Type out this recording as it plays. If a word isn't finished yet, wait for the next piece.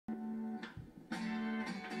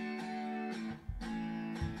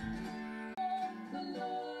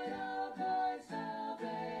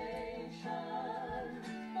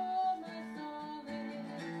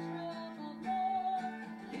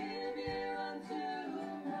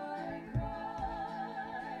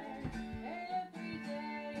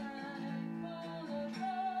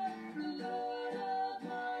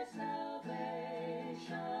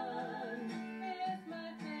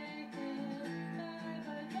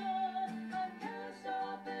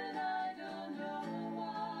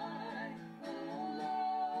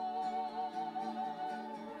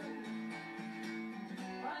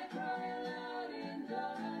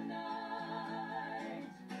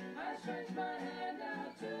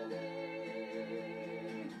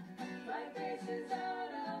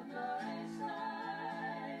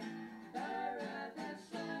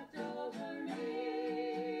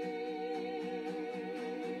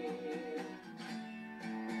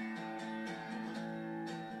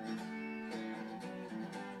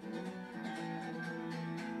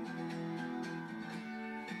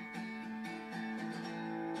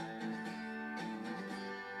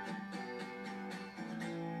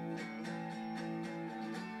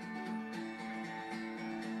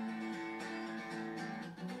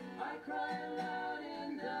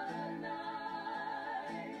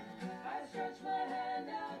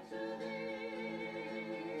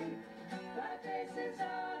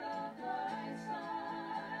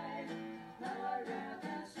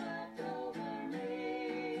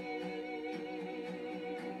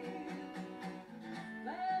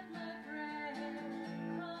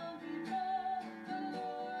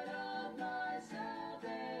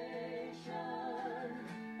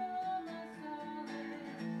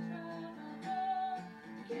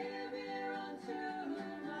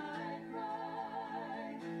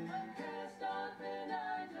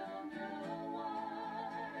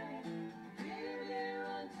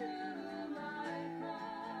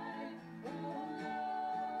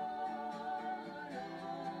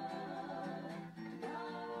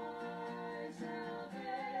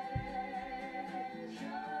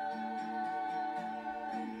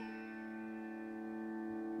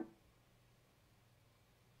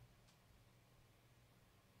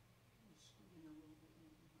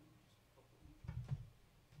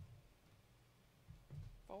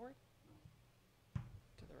forward?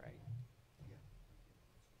 To the right. Yeah.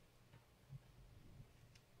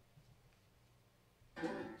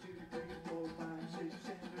 1, 2, 3, 4, 5, 6,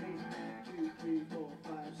 7, 8. 2, 3, 4,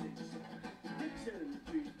 5, 6, 7,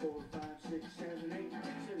 3, 4, 5, 6, 7, 8.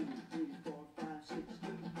 7, 3, 4, 5, 6, 2.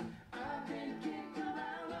 I've been kicked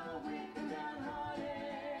around all week and downhearted.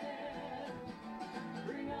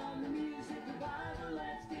 Bring on the music, the Bible,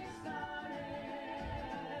 let's get started.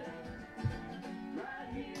 Right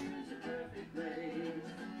here is a perfect place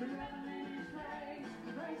to revel in His praise,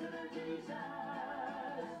 praise of Jesus.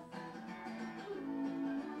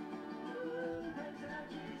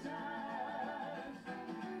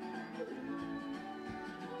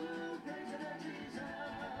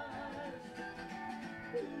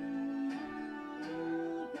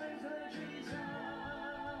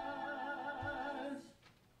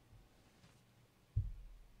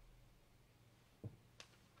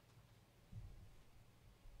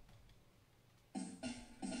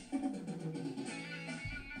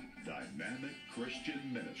 Dynamic Christian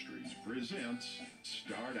Ministries presents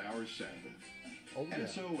Start Our Sabbath. Oh, yeah.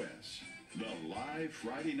 SOS, the live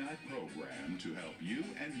Friday night program to help you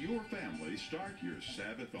and your family start your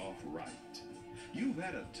Sabbath off right. You've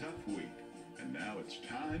had a tough week, and now it's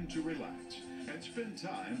time to relax and spend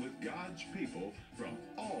time with God's people from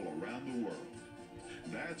all around the world.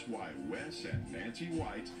 That's why Wes and Nancy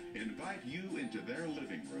White invite you into their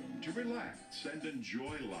living room to relax and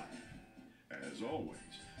enjoy life. As always,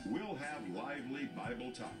 we'll have lively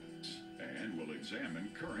Bible topics, and we'll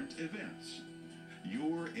examine current events.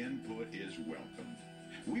 Your input is welcome.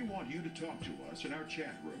 We want you to talk to us in our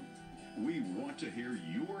chat room. We want to hear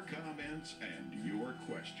your comments and your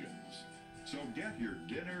questions. So get your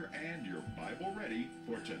dinner and your Bible ready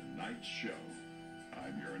for tonight's show.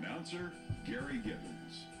 I'm your announcer, Gary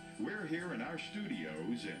Gibbons. We're here in our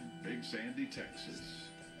studios in Big Sandy, Texas.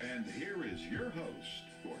 And here is your host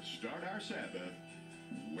for Start Our Sabbath,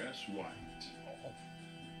 Wes White.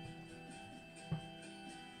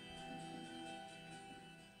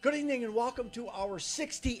 Good evening and welcome to our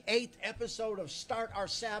 68th episode of Start Our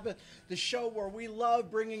Sabbath, the show where we love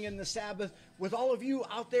bringing in the Sabbath with all of you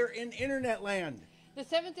out there in internet land. The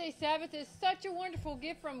seventh-day Sabbath is such a wonderful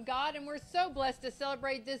gift from God, and we're so blessed to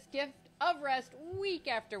celebrate this gift of rest week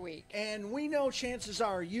after week. And we know chances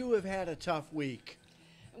are you have had a tough week.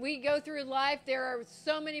 We go through life. There are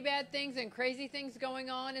so many bad things and crazy things going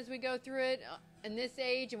on as we go through it in this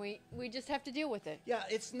age, and we just have to deal with it. Yeah,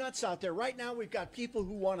 it's nuts out there. Right now we've got people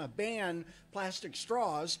who want to ban plastic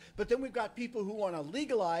straws, but then we've got people who want to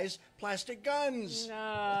legalize plastic guns.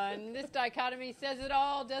 And this dichotomy says it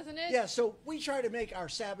all, doesn't it? Yeah, so we try to make our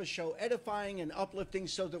Sabbath show edifying and uplifting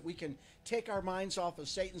so that we can take our minds off of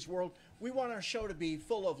Satan's world. We want our show to be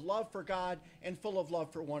full of love for God and full of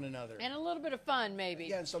love for one another. And a little bit of fun, maybe.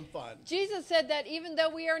 Yeah, and some fun. Jesus said that even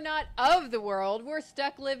though we are not of the world, we're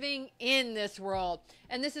stuck living in this world.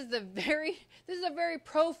 And this is a very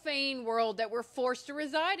profane world that we're forced to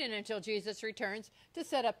reside in until Jesus returns to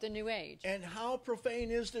set up the new age. And how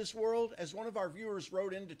profane is this world? As one of our viewers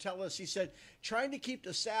wrote in to tell us, he said, trying to keep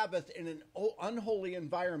the Sabbath in an unholy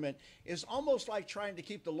environment is almost like trying to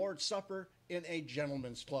keep the Lord's Supper in a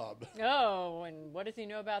gentleman's club. Oh, and what does he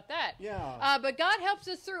know about that? Yeah. But God helps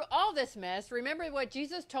us through all this mess. Remember what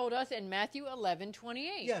Jesus told us in Matthew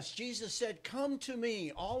 11:28. Yes, Jesus said, "Come to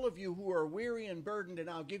me, all of you who are weary and burdened, and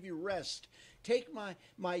I'll give you rest. Take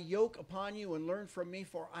my yoke upon you and learn from me,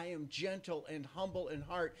 for I am gentle and humble in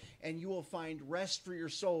heart, and you will find rest for your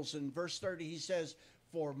souls." In verse 30, he says,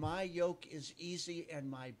 "For my yoke is easy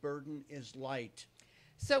and my burden is light."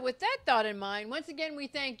 So with that thought in mind, once again, we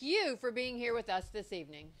thank you for being here with us this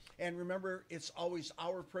evening. And remember, it's always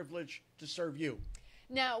our privilege to serve you.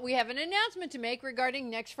 Now, we have an announcement to make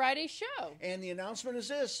regarding next Friday's show. And the announcement is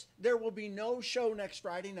this: there will be no show next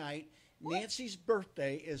Friday night. Nancy's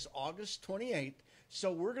birthday is August 28th,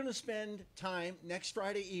 so we're going to spend time next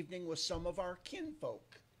Friday evening with some of our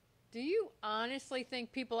kinfolk. Do you honestly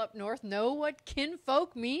think people up north know what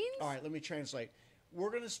kinfolk means? All right, let me translate.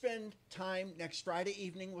 We're going to spend time next Friday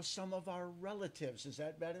evening with some of our relatives. Is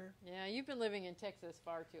that better? Yeah, you've been living in Texas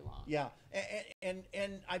far too long. Yeah, and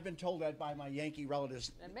I've been told that by my Yankee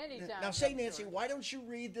relatives. And many times. Now say, Nancy, why don't you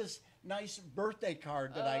read this nice birthday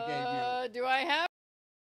card that I gave you? Do I have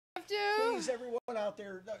to? Please, everyone out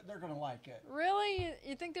there, they're going to like it. Really?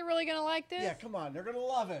 You think they're really going to like this? Yeah, come on. They're going to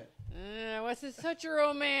love it. Wes is such a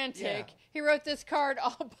romantic. Yeah. He wrote this card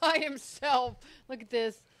all by himself. Look at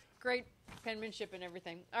this. Great penmanship and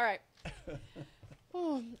everything. All right.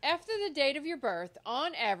 After the date of your birth,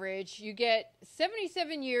 on average, you get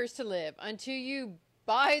 77 years to live until you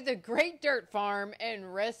buy the great dirt farm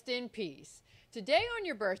and rest in peace. Today on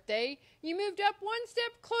your birthday, you moved up one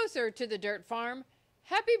step closer to the dirt farm.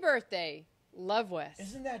 Happy birthday, Love Wes.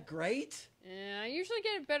 Isn't that great? I usually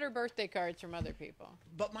get better birthday cards from other people.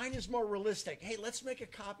 But mine is more realistic. Hey, let's make a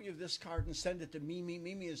copy of this card and send it to Mimi.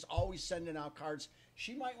 Mimi is always sending out cards.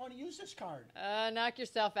 She might want to use this card. Knock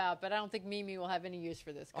yourself out, but I don't think Mimi will have any use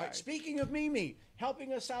for this card. All right, speaking of Mimi,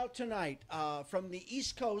 helping us out tonight from the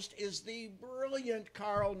East Coast is the brilliant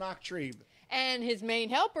Carl Nachtrieb. And his main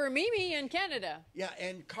helper, Mimi, in Canada. Yeah,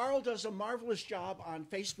 and Carl does a marvelous job on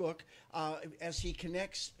Facebook as he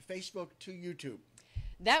connects Facebook to YouTube.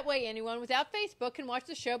 That way, anyone without Facebook can watch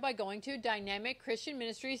the show by going to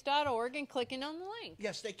dynamicchristianministries.org and clicking on the link.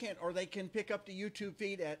 Yes, they can, or they can pick up the YouTube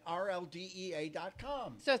feed at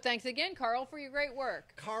rldea.com. So thanks again, Carl, for your great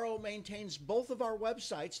work. Carl maintains both of our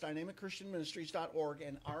websites, dynamicchristianministries.org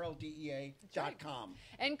and rldea.com.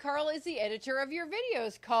 And Carl is the editor of your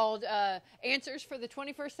videos called Answers for the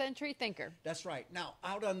 21st Century Thinker. That's right. Now,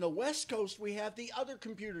 out on the West Coast, we have the other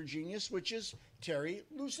computer genius, which is Terry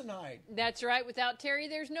Lucenhide. That's right. Without Terry,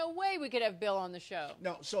 there's no way we could have Bill on the show.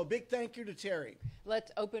 No, so a big thank you to Terry.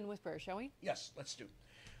 Let's open with prayer, shall we? Yes, let's do.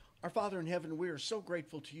 Our Father in heaven, we are so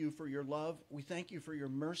grateful to you for your love. We thank you for your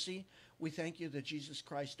mercy. We thank you that Jesus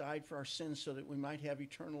Christ died for our sins so that we might have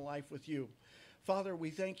eternal life with you. Father, we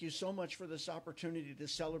thank you so much for this opportunity to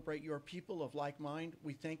celebrate your people of like mind.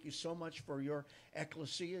 We thank you so much for your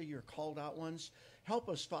ecclesia, your called out ones. Help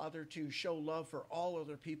us, Father, to show love for all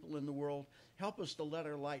other people in the world. Help us to let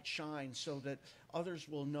our light shine so that others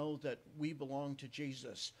will know that we belong to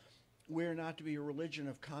Jesus. We're not to be a religion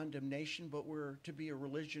of condemnation, but we're to be a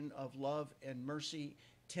religion of love and mercy,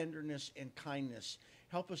 tenderness and kindness.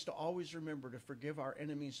 Help us to always remember to forgive our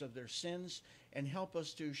enemies of their sins and help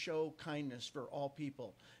us to show kindness for all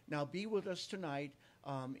people. Now be with us tonight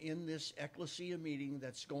in this ecclesia meeting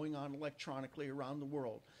that's going on electronically around the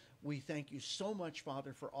world. We thank you so much,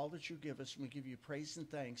 Father, for all that you give us, and we give you praise and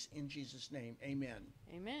thanks in Jesus' name. Amen.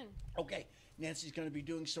 Amen. Okay, Nancy's going to be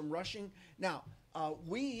doing some rushing. Now,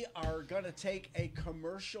 we are going to take a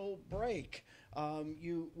commercial break.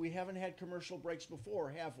 We haven't had commercial breaks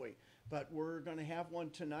before, have we? But we're going to have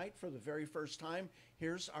one tonight for the very first time.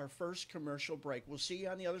 Here's our first commercial break. We'll see you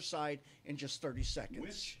on the other side in just 30 seconds.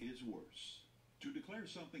 Which is worse, to declare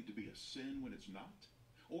something to be a sin when it's not,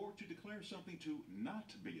 or to declare something to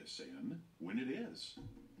not be a sin when it is?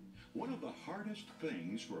 One of the hardest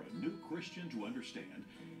things for a new Christian to understand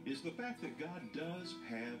is the fact that God does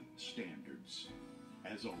have standards.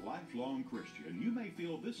 As a lifelong Christian, you may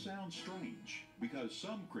feel this sounds strange because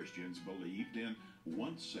some Christians believed in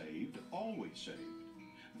once saved, always saved.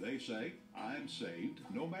 They say, I'm saved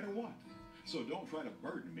no matter what, so don't try to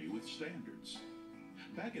burden me with standards.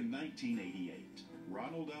 Back in 1988,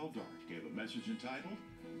 Ronald L. Dart gave a message entitled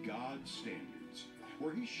God's Standards,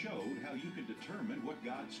 where he showed how you can determine what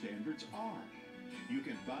God's standards are. You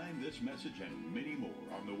can find this message and many more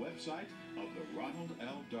on the website of the Ronald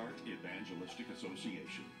L. Dart Evangelistic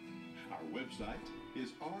Association. Our website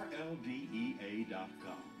is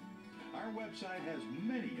rldea.com. Our website has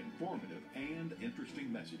many informative and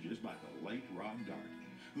interesting messages by the late Ron Dart,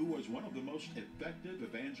 who was one of the most effective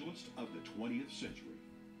evangelists of the 20th century.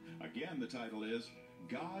 Again, the title is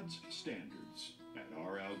God's Standards at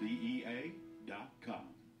rldea.com.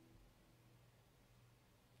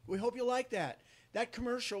 We hope you like that. That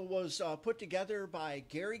commercial was put together by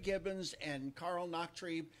Gary Gibbons and Carl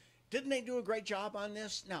Nachtrieb. Didn't they do a great job on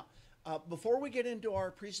this? Now, before we get into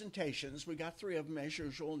our presentations, we got three of them as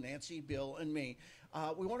usual, Nancy, Bill, and me.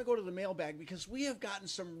 We want to go to the mailbag because we have gotten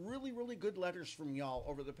some really, really good letters from y'all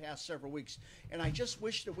over the past several weeks, and I just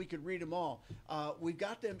wish that we could read them all. We've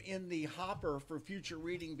got them in the hopper for future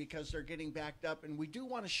reading because they're getting backed up, and we do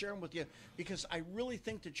want to share them with you because I really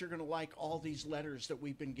think that you're going to like all these letters that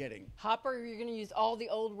we've been getting. Hopper, you're going to use all the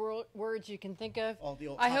old words you can think of. All the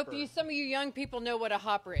old I hopper. hope some of you young people know what a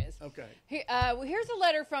hopper is. Okay. Here's a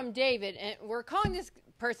letter from David, and we're calling this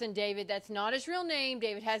person David. That's not his real name.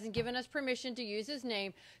 David hasn't given us permission to use his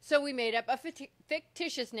name, so we made up a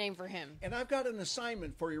fictitious name for him. And I've got an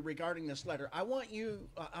assignment for you regarding this letter. I want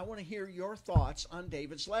to hear your thoughts on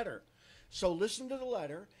David's letter. So listen to the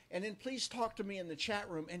letter, and then please talk to me in the chat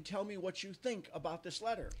room and tell me what you think about this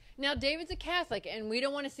letter. Now, David's a Catholic, and we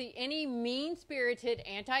don't want to see any mean-spirited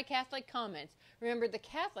anti-Catholic comments. Remember, the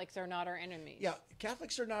Catholics are not our enemies. Yeah,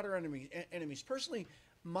 Catholics are not our enemies. Personally,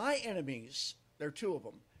 my enemies, there are two of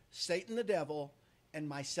them, Satan the devil and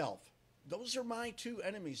myself. Those are my two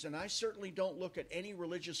enemies, and I certainly don't look at any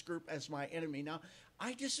religious group as my enemy. Now,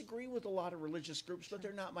 I disagree with a lot of religious groups, but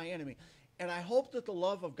they're not my enemy. And I hope that the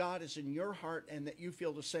love of God is in your heart and that you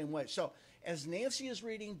feel the same way. So as Nancy is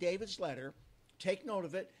reading David's letter, take note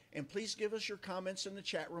of it. And please give us your comments in the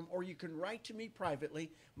chat room, or you can write to me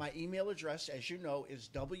privately. My email address, as you know, is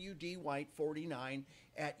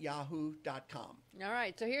wdwhite49@yahoo.com. All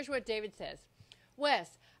right, so here's what David says.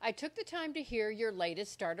 Wes, I took the time to hear your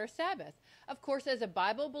latest Starter Sabbath. Of course, as a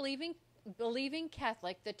Bible-believing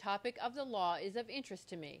Catholic, the topic of the law is of interest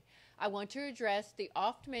to me. I want to address the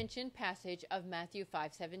oft-mentioned passage of Matthew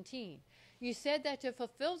 5:17. You said that to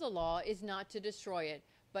fulfill the law is not to destroy it,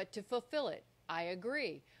 but to fulfill it. I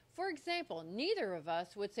agree. For example, neither of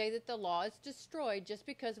us would say that the law is destroyed just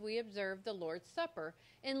because we observe the Lord's Supper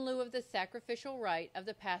in lieu of the sacrificial rite of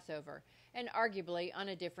the Passover, and arguably on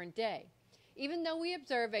a different day. Even though we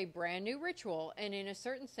observe a brand new ritual and in a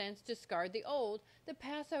certain sense discard the old, the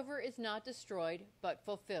Passover is not destroyed but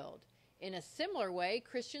fulfilled. In a similar way,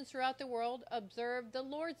 Christians throughout the world observe the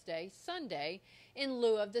Lord's Day, Sunday, in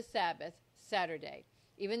lieu of the Sabbath, Saturday.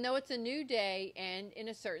 Even though it's a new day and in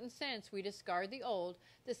a certain sense we discard the old,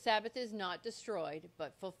 the Sabbath is not destroyed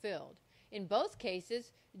but fulfilled. In both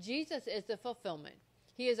cases, Jesus is the fulfillment.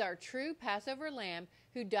 He is our true Passover lamb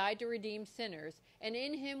who died to redeem sinners, and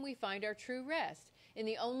in him we find our true rest. In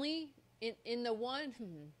the one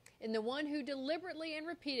who deliberately and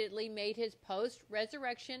repeatedly made his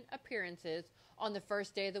post-resurrection appearances on the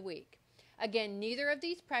first day of the week. Again, neither of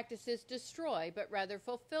these practices destroy, but rather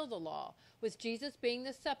fulfill the law, with Jesus being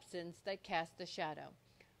the substance that casts the shadow.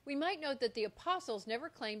 We might note that the apostles never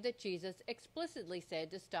claimed that Jesus explicitly said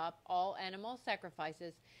to stop all animal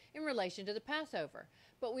sacrifices in relation to the Passover,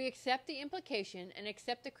 but we accept the implication and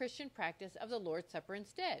accept the Christian practice of the Lord's Supper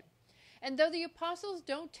instead. And though the apostles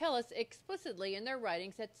don't tell us explicitly in their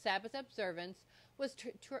writings that Sabbath observance was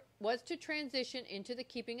to transition into the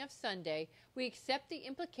keeping of Sunday, we accept the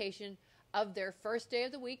implication of their first day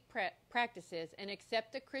of the week practices and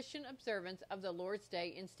accept the Christian observance of the Lord's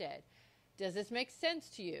Day instead. Does this make sense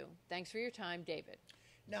to you? Thanks for your time, David.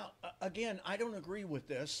 Now, again, I don't agree with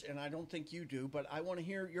this, and I don't think you do, but I want to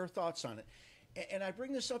hear your thoughts on it. And I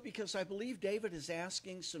bring this up because I believe David is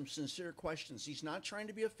asking some sincere questions. He's not trying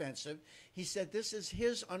to be offensive. He said this is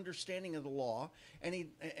his understanding of the law, and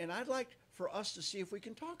I'd like for us to see if we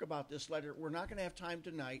can talk about this later. We're not going to have time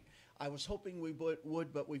tonight. I was hoping we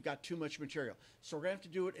would, but we've got too much material. So we're going to have to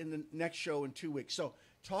do it in the next show in 2 weeks. So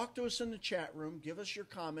talk to us in the chat room. Give us your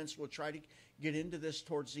comments. We'll try to get into this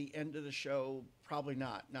towards the end of the show. Probably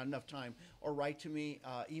not enough time. Or write to me,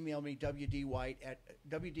 email me,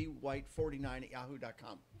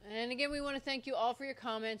 wdwhite49@yahoo.com. And again, we want to thank you all for your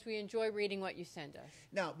comments. We enjoy reading what you send us.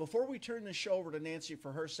 Now, before we turn the show over to Nancy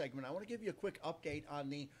for her segment, I want to give you a quick update on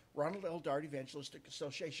the Ronald L. Dart Evangelistic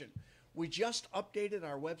Association. We just updated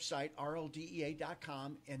our website,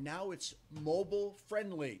 rldea.com, and now it's mobile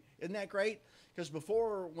friendly. Isn't that great? Because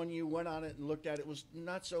before, when you went on it and looked at it, it was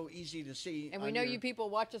not so easy to see. And we know you people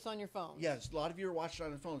watch us on your phone. Yes, a lot of you are watching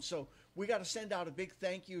on the phone. So we got to send out a big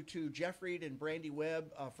thank you to Jeff Reed and Brandy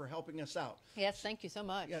Webb for helping us out. Yes, thank you so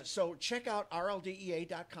much. Yeah, so check out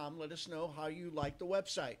rldea.com. Let us know how you like the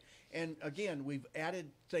website. And again, we've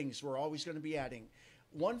added things. We're always going to be adding.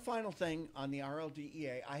 One final thing on the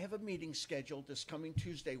RLDEA, I have a meeting scheduled this coming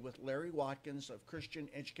Tuesday with Larry Watkins of Christian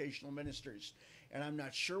Educational Ministries. And I'm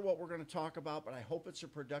not sure what we're going to talk about, but I hope it's a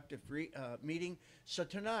productive meeting. So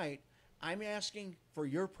tonight, I'm asking for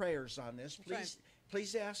your prayers on this.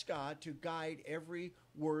 Please ask God to guide every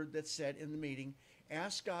word that's said in the meeting.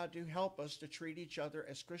 Ask God to help us to treat each other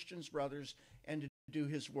as Christians brothers and to do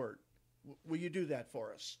his word. Will you do that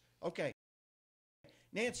for us? Okay.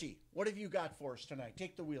 Nancy, what have you got for us tonight?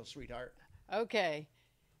 Take the wheel, sweetheart. Okay.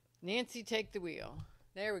 Nancy, take the wheel.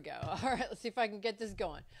 There we go. All right, let's see if I can get this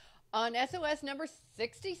going. On SOS number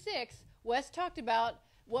 66, Wes talked about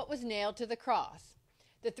what was nailed to the cross.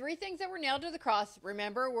 The three things that were nailed to the cross,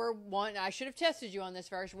 remember, were one, I should have tested you on this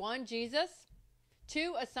verse. One, Jesus.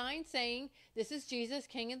 Two, a sign saying, this is Jesus,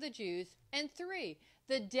 King of the Jews. And three,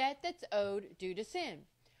 the debt that's owed due to sin.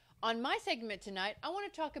 On my segment tonight, I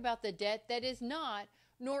want to talk about the debt that is not,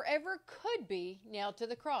 nor ever could be, nailed to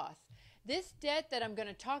the cross. This debt that I'm going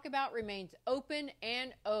to talk about remains open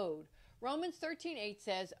and owed. Romans 13:8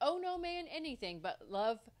 says, "Owe no man anything but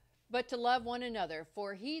to love one another,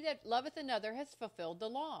 for he that loveth another has fulfilled the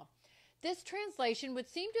law." This translation would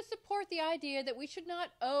seem to support the idea that we should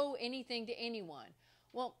not owe anything to anyone.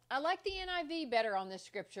 Well, I like the NIV better on this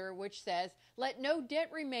scripture, which says, "Let no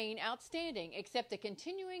debt remain outstanding except the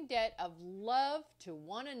continuing debt of love to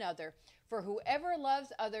one another, for whoever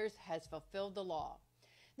loves others has fulfilled the law."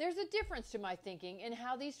 There's a difference to my thinking in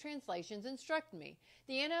how these translations instruct me.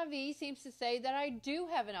 The NIV seems to say that I do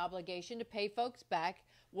have an obligation to pay folks back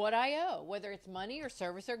what I owe, whether it's money or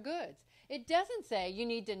service or goods. It doesn't say you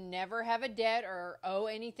need to never have a debt or owe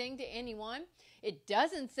anything to anyone. It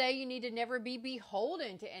doesn't say you need to never be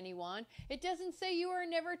beholden to anyone. It doesn't say you are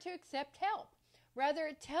never to accept help. Rather,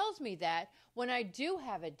 it tells me that when I do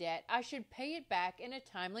have a debt, I should pay it back in a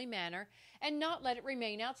timely manner and not let it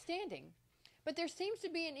remain outstanding. But there seems to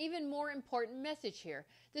be an even more important message here.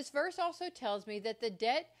 This verse also tells me that the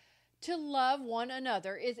debt to love one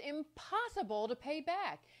another is impossible to pay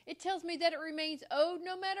back. It tells me that it remains owed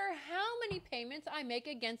no matter how many payments I make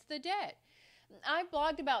against the debt. I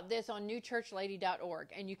blogged about this on newchurchlady.org,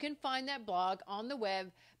 and you can find that blog on the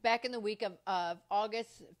web back in the week of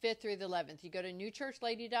August 5th through the 11th. You go to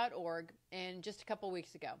newchurchlady.org and just a couple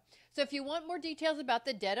weeks ago. So if you want more details about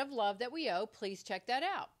the debt of love that we owe, please check that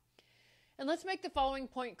out. And let's make the following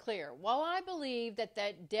point clear. While I believe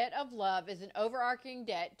that debt of love is an overarching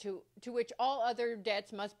debt to which all other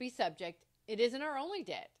debts must be subject, it isn't our only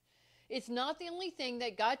debt. It's not the only thing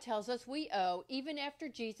that God tells us we owe, even after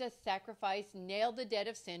Jesus' sacrifice nailed the debt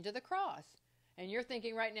of sin to the cross. And you're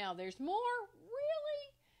thinking right now, there's more?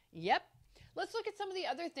 Really? Yep. Let's look at some of the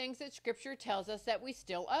other things that Scripture tells us that we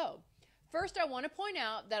still owe. First, I want to point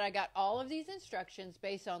out that I got all of these instructions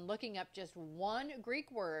based on looking up just one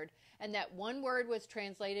Greek word, and that one word was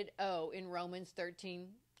translated owe in Romans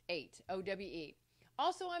 13:8, O-W-E.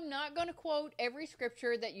 Also, I'm not going to quote every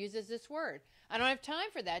scripture that uses this word. I don't have time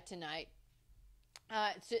for that tonight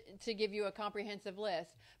to give you a comprehensive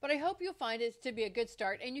list, but I hope you'll find it to be a good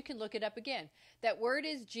start, and you can look it up again. That word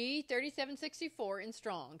is G3764 in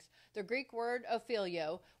Strong's, the Greek word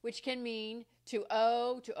ophilio, which can mean to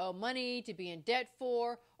owe money, to be in debt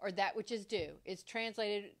for, or that which is due. It's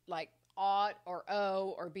translated like ought or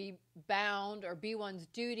owe or be bound or be one's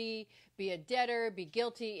duty, be a debtor, be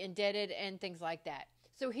guilty, indebted, and things like that.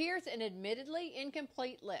 So here's an admittedly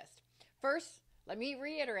incomplete list. First, let me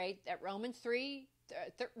reiterate that Romans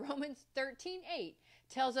 13:8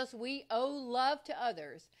 tells us we owe love to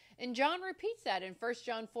others. And John repeats that in 1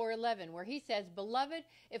 John 4:11, where he says, "Beloved,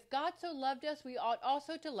 if God so loved us, we ought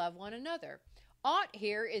also to love one another." Ought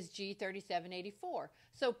here is G3784.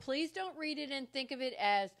 So please don't read it and think of it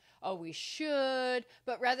as, oh, we should,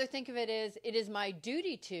 but rather think of it as, it is my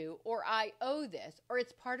duty to, or I owe this, or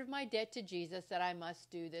it's part of my debt to Jesus that I must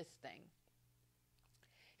do this thing.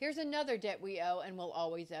 Here's another debt we owe and will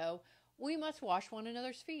always owe. We must wash one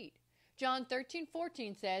another's feet. John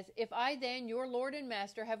 13:14 says, "If I then, your Lord and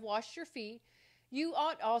Master, have washed your feet, you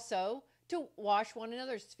ought also to wash one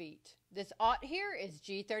another's feet." This ought here is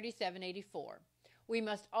G3784. We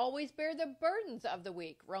must always bear the burdens of the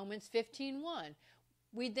weak, Romans 15:1.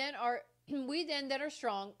 We then that are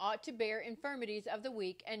strong ought to bear infirmities of the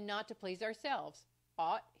weak and not to please ourselves.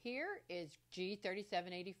 Ought here is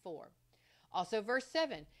G3784. Also verse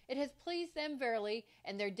 7, "It has pleased them verily,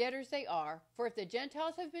 and their debtors they are. For if the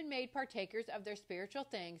Gentiles have been made partakers of their spiritual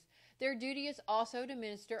things, their duty is also to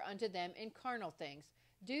minister unto them in carnal things."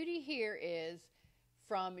 Duty here is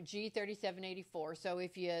from G3784. So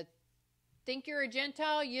if you think you're a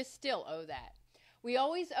Gentile, you still owe that. We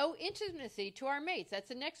always owe intimacy to our mates. That's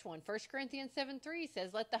the next one. 1 Corinthians 7:3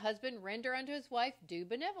 says, "Let the husband render unto his wife due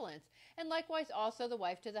benevolence, and likewise also the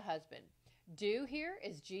wife to the husband." Due here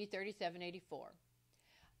is G3784.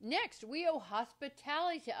 Next, we owe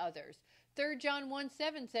hospitality to others. 3 John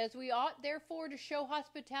 1:7 says, "We ought therefore to show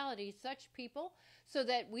hospitality to such people, so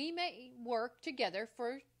that we may work together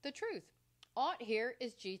for the truth." Ought here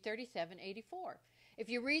is G3784. If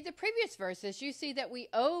you read the previous verses, you see that we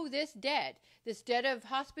owe this debt of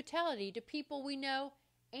hospitality to people we know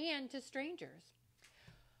and to strangers.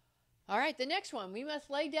 All right, the next one, we must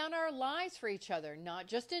lay down our lives for each other, not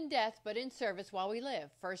just in death, but in service while we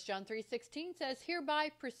live. 1 John 3:16 says, "Hereby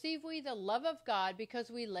perceive we the love of God, because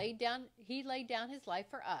he laid down his life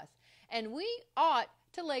for us. And we ought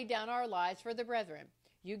to lay down our lives for the brethren."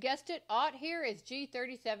 You guessed it, ought here is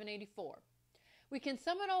G3784. We can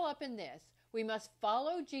sum it all up in this. We must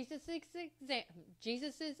follow Jesus'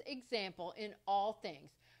 example in all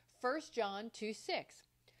things. 1 John 2:6.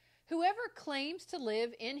 "Whoever claims to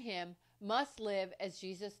live in him must live as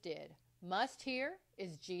Jesus did." Must here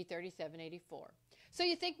is G3784. So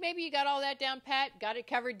you think maybe you got all that down pat, got it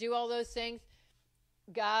covered, do all those things,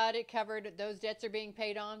 got it covered, those debts are being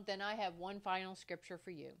paid on? Then I have one final scripture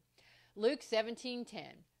for you. Luke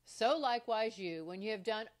 17:10. "So likewise you, when you have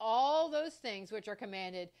done all those things which are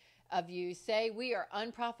commanded of you, say, we are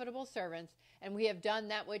unprofitable servants, and we have done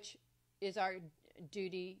that which is our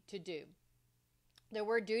duty to do." The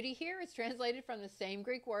word duty here is translated from the same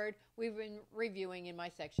Greek word we've been reviewing in my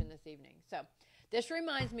section this evening. So this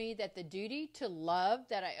reminds me that the duty to love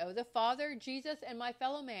that I owe the Father, Jesus, and my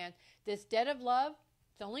fellow man, this debt of love,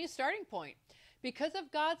 it's only a starting point. Because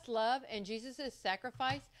of God's love and Jesus'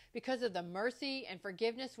 sacrifice, because of the mercy and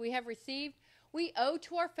forgiveness we have received, we owe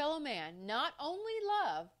to our fellow man not only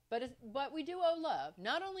love, but we do owe love,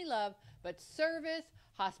 not only love, but service,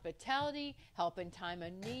 hospitality, help in time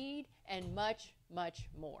of need, and much, much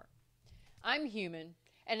more. I'm human,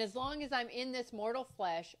 and as long as I'm in this mortal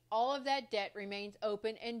flesh, all of that debt remains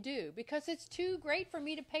open and due because it's too great for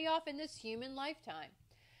me to pay off in this human lifetime.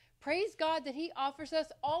 Praise God that He offers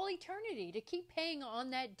us all eternity to keep paying on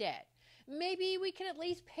that debt. Maybe we can at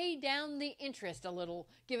least pay down the interest a little,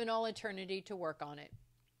 given all eternity to work on it.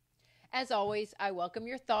 As always, I welcome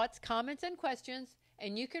your thoughts, comments, and questions,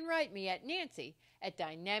 and you can write me at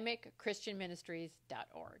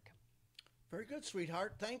nancy@dynamicchristianministries.org. Very good,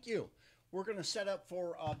 sweetheart. Thank you. We're going to set up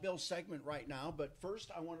for Bill's segment right now, but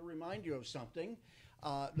first I want to remind you of something.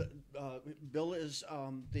 Bill is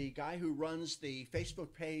the guy who runs the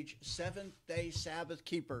Facebook page Seventh-day Sabbath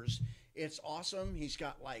Keepers. It's awesome. He's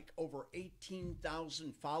got like over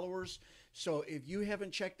 18,000 followers. So if you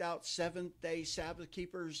haven't checked out Seventh-day Sabbath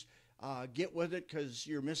Keepers, get with it because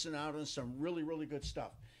you're missing out on some really, really good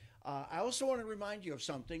stuff. I also want to remind you of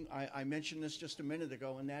something. I mentioned this just a minute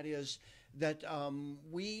ago, and that is that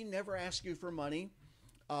we never ask you for money.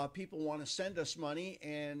 People want to send us money,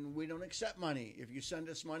 and we don't accept money. If you send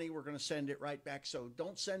us money, we're going to send it right back. So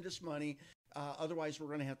don't send us money. Otherwise, we're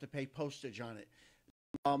going to have to pay postage on it.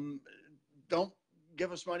 Don't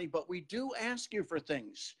give us money, but we do ask you for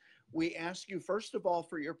things. We ask you, first of all,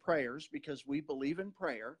 for your prayers because we believe in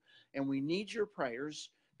prayer, and we need your prayers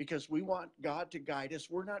because we want God to guide us.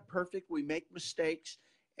 We're not perfect. We make mistakes,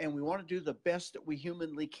 and we want to do the best that we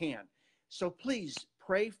humanly can. So please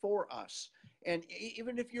pray for us. And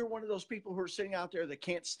even if you're one of those people who are sitting out there that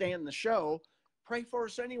can't stand the show, pray for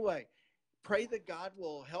us anyway. Pray that God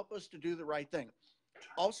will help us to do the right thing.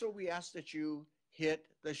 Also, we ask that you hit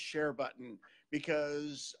the share button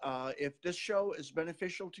because if this show is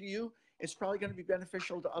beneficial to you, it's probably going to be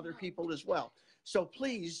beneficial to other people as well. So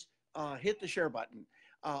please hit the share button.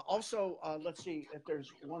 Also, let's see if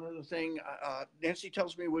there's one other thing. Nancy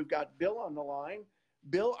tells me we've got Bill on the line.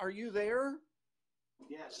 Bill, are you there?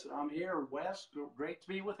 Yes, I'm here, Wes. Great to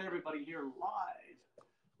be with everybody here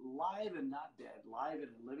live and not dead, live and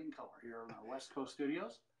in living color here in our West Coast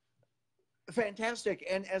studios. Fantastic.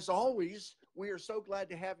 And as always, we are so glad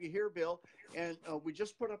to have you here, Bill. And we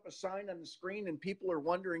just put up a sign on the screen, and people are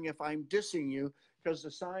wondering if I'm dissing you because the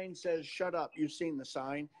sign says, "Shut up." You've seen the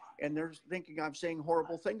sign, and they're thinking I'm saying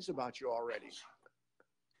horrible things about you already.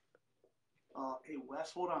 Hey,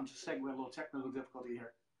 Wes, hold on just a second. We have a little technical difficulty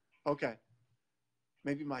here. Okay.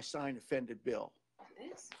 Maybe my sign offended Bill.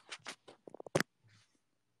 It is.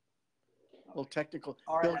 Well, technical.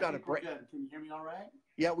 All right, Bill got a break. Good. Can you hear me all right?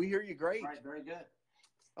 Yeah, we hear you great. All right, very good.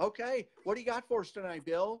 Okay. What do you got for us tonight,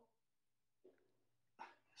 Bill?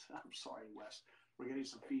 I'm sorry, Wes. We're getting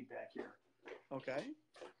some feedback here. Okay.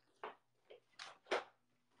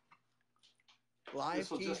 Live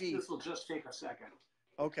TV. This will just take a second.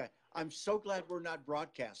 Okay. I'm so glad we're not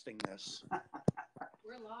broadcasting this.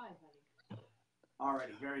 We're live, honey. All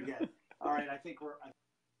righty, very good. All right, I think we're...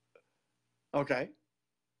 Okay.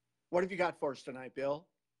 What have you got for us tonight, Bill?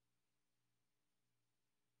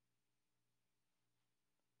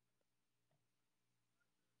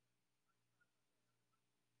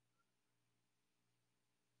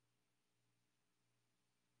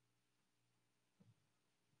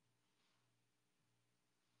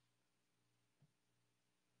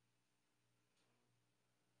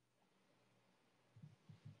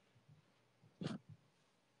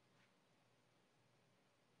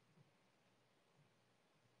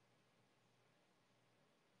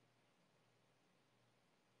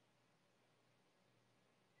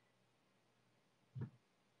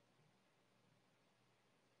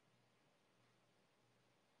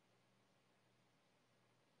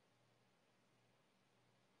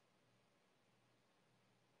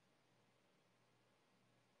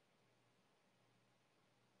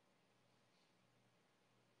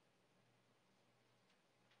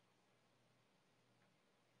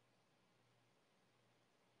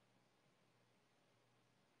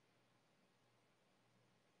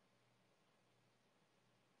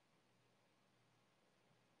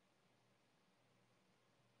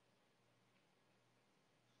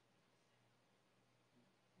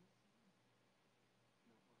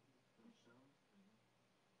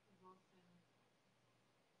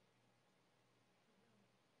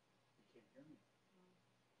 You can't hear me.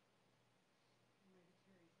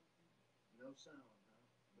 No sound, huh?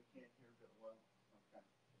 We can't hear Bill well.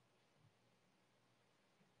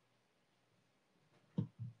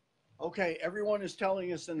 Okay. Okay, everyone is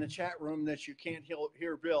telling us in the chat room that you can't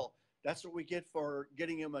hear Bill. That's what we get for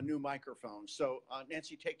getting him a new microphone. So,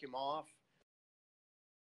 Nancy, take him off.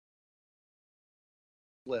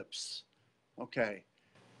 Lips. Okay.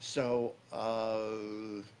 So,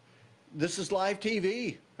 this is live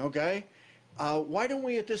TV. Okay. Why don't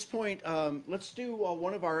we, at this point, let's do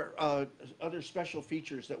one of our other special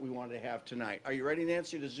features that we wanted to have tonight. Are you ready,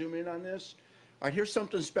 Nancy, to zoom in on this? All right, here's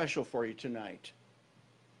something special for you tonight.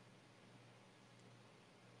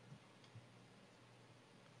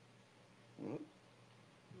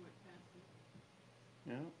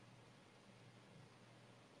 Yeah.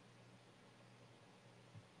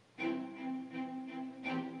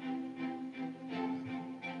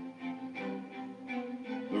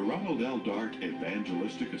 The Ronald L. Dart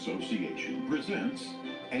Evangelistic Association presents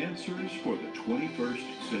Answers for the 21st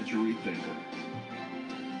Century Thinker.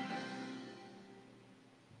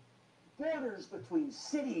 Borders between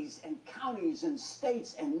cities and counties and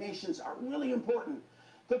states and nations are really important.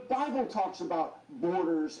 The Bible talks about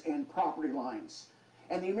borders and property lines.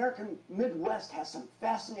 And the American Midwest has some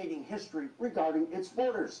fascinating history regarding its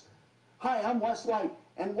borders. Hi, I'm Wes White,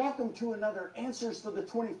 and welcome to another Answers to the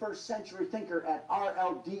 21st Century Thinker at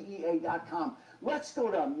rldea.com. Let's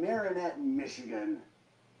go to Marinette, Michigan.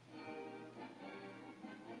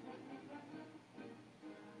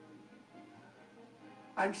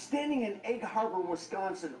 I'm standing in Egg Harbor,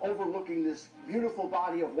 Wisconsin, overlooking this beautiful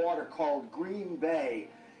body of water called Green Bay.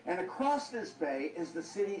 And across this bay is the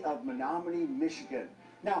city of Menominee, Michigan.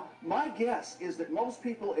 Now, my guess is that most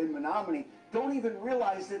people in Menominee don't even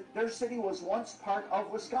realize that their city was once part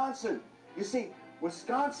of Wisconsin. You see,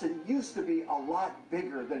 Wisconsin used to be a lot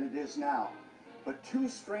bigger than it is now. But two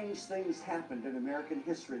strange things happened in American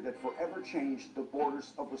history that forever changed the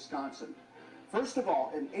borders of Wisconsin. First of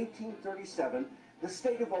all, in 1837, the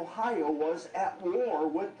state of Ohio was at war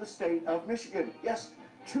with the state of Michigan. Yes,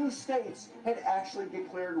 two states had actually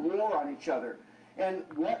declared war on each other. And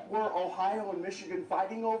what were Ohio and Michigan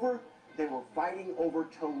fighting over? They were fighting over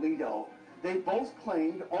Toledo. They both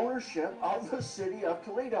claimed ownership of the city of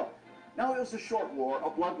Toledo. Now, it was a short war, a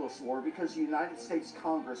bloodless war, because the United States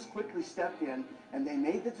Congress quickly stepped in and they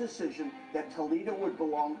made the decision that Toledo would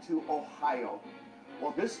belong to Ohio.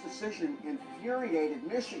 Well, this decision infuriated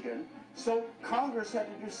Michigan, so Congress had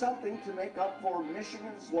to do something to make up for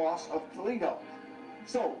Michigan's loss of Toledo.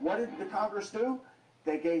 So what did the Congress do?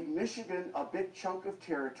 They gave Michigan a big chunk of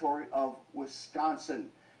territory of Wisconsin.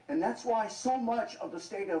 And that's why so much of the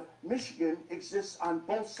state of Michigan exists on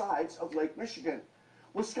both sides of Lake Michigan.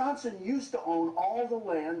 Wisconsin used to own all the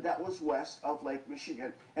land that was west of Lake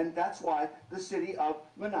Michigan. And that's why the city of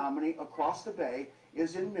Menominee across the bay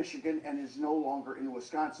is in Michigan and is no longer in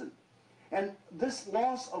Wisconsin. And this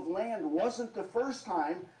loss of land wasn't the first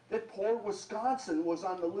time that poor Wisconsin was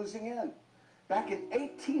on the losing end. Back in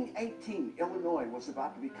 1818, Illinois was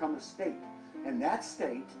about to become a state. And that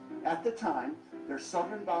state, at the time, their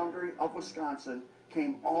southern boundary of Wisconsin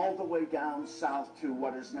came all the way down south to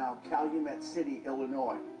what is now Calumet City,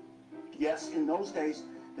 Illinois. Yes, in those days,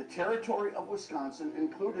 the territory of Wisconsin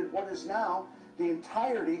included what is now the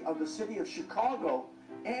entirety of the city of Chicago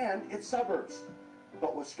and its suburbs.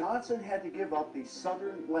 But Wisconsin had to give up these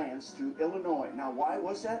southern lands to Illinois. Now, why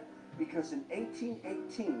was that? Because in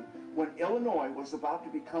 1818, when Illinois was about to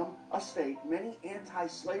become a state, many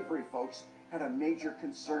anti-slavery folks had a major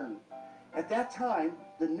concern. At that time,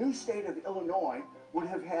 the new state of Illinois would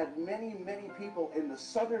have had many, many people in the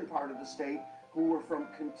southern part of the state who were from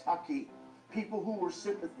Kentucky, people who were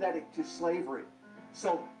sympathetic to slavery.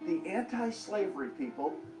 So the anti-slavery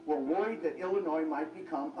people were worried that Illinois might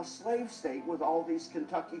become a slave state with all these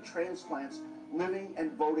Kentucky transplants living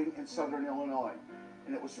and voting in southern Illinois.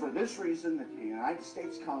 And it was for this reason that the United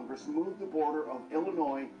States Congress moved the border of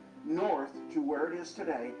Illinois north to where it is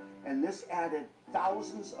today, and this added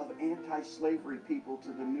thousands of anti-slavery people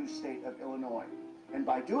to the new state of Illinois. And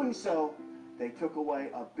by doing so, they took away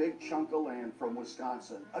a big chunk of land from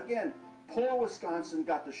Wisconsin. Again, poor Wisconsin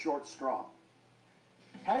got the short straw.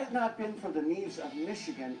 Had it not been for the needs of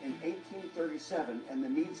Michigan in 1837 and the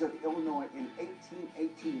needs of Illinois in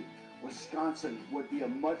 1818, Wisconsin would be a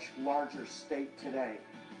much larger state today.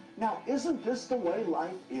 Now, isn't this the way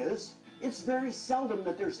life is? It's very seldom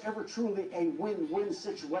that there's ever truly a win-win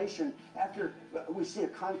situation after we see a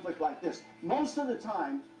conflict like this. Most of the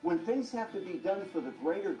time, when things have to be done for the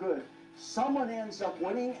greater good, someone ends up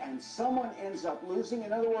winning and someone ends up losing.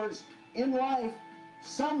 In other words, in life,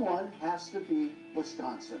 someone has to be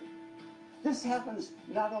Wisconsin. This happens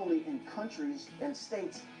not only in countries and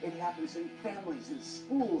states, it happens in families, in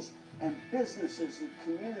schools, and businesses, and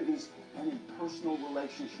communities, and in personal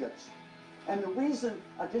relationships. And the reason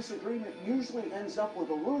a disagreement usually ends up with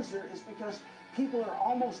a loser is because people are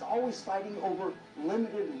almost always fighting over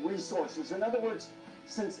limited resources. In other words,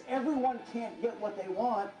 since everyone can't get what they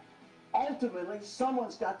want, ultimately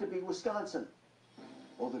someone's got to be Wisconsin.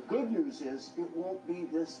 Well, the good news is it won't be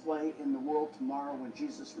this way in the world tomorrow when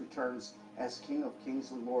Jesus returns as King of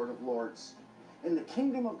Kings and Lord of Lords. In the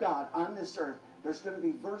kingdom of God on this earth, there's going to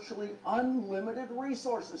be virtually unlimited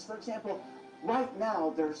resources. For example, right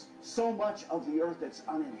now there's so much of the earth that's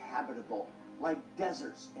uninhabitable, like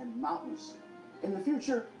deserts and mountains. In the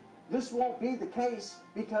future, this won't be the case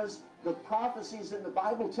because the prophecies in the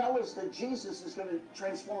Bible tell us that Jesus is going to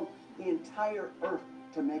transform the entire earth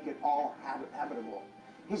to make it all habitable.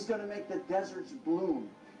 He's going to make the deserts bloom.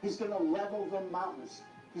 He's going to level the mountains.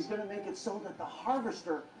 He's going to make it so that the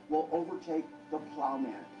harvester will overtake the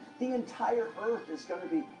plowman. The entire earth is going to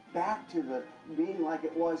be back to the being like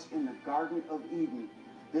it was in the Garden of Eden.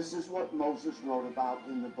 This is what Moses wrote about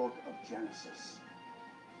in the book of Genesis.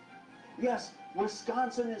 Yes,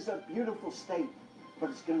 Wisconsin is a beautiful state, but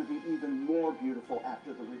it's going to be even more beautiful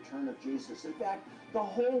after the return of Jesus. In fact, the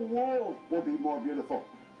whole world will be more beautiful.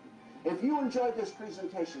 If you enjoyed this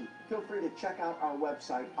presentation, feel free to check out our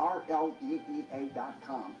website,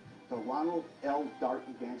 rldea.com, the Ronald L. Dart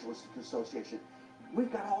Evangelistic Association.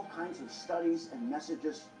 We've got all kinds of studies and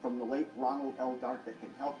messages from the late Ronald L. Dart that can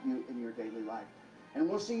help you in your daily life. And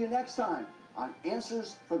we'll see you next time on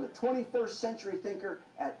Answers for the 21st Century Thinker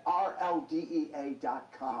at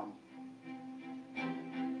rldea.com.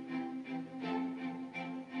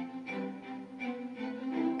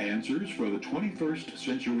 Answers for the 21st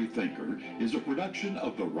Century Thinker is a production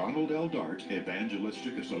of the Ronald L. Dart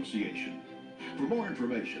Evangelistic Association. For more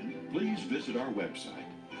information, please visit our website,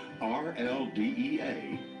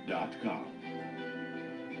 rldea.com.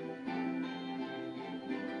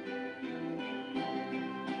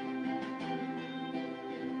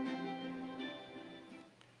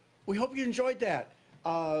 We hope you enjoyed that.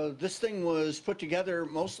 This thing was put together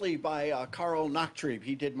mostly by Carl Nachtrieb.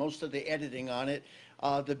 He did most of the editing on it.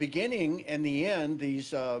 The beginning and the end, the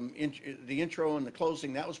intro and the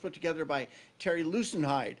closing, that was put together by Terry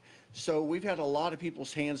Lusenhide. So we've had a lot of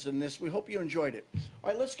people's hands in this. We hope you enjoyed it. All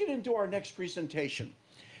right, let's get into our next presentation.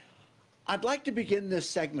 I'd like to begin this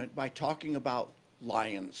segment by talking about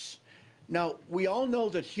lions. Now, we all know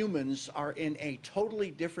that humans are in a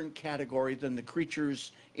totally different category than the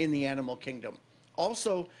creatures in the animal kingdom.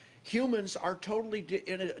 Also, humans are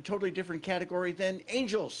in a totally different category than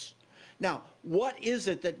angels. Now, what is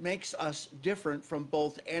it that makes us different from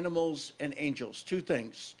both animals and angels? Two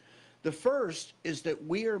things. The first is that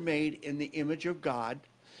we are made in the image of God.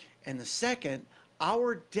 And the second,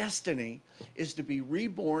 our destiny is to be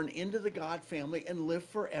reborn into the God family and live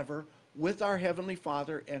forever with our Heavenly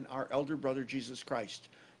Father and our elder brother, Jesus Christ.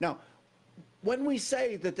 Now, when we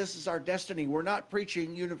say that this is our destiny, we're not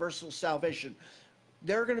preaching universal salvation.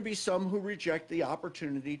 There are going to be some who reject the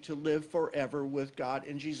opportunity to live forever with God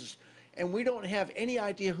and Jesus. And we don't have any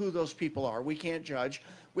idea who those people are. We can't judge.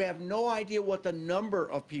 We have no idea what the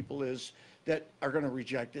number of people is that are going to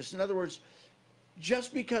reject this. In other words,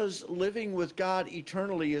 just because living with God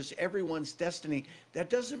eternally is everyone's destiny, that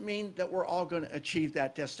doesn't mean that we're all going to achieve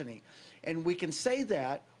that destiny. And we can say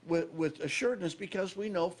that with assuredness because we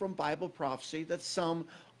know from Bible prophecy that some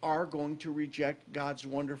are going to reject God's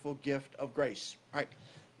wonderful gift of grace. All right,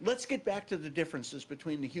 let's get back to the differences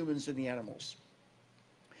between the humans and the animals.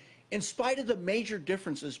 In spite of the major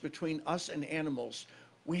differences between us and animals,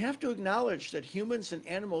 we have to acknowledge that humans and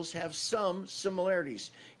animals have some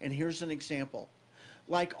similarities. And here's an example.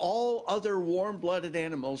 Like all other warm-blooded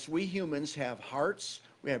animals, we humans have hearts,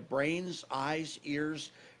 we have brains, eyes,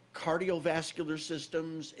 ears, cardiovascular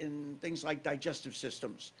systems, and things like digestive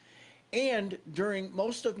systems. And during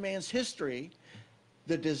most of man's history,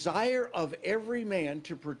 the desire of every man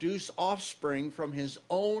to produce offspring from his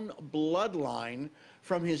own bloodline,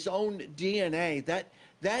 from his own DNA,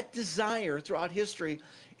 that desire throughout history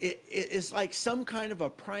is like some kind of a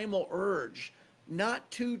primal urge, not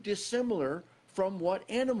too dissimilar from what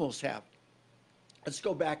animals have. Let's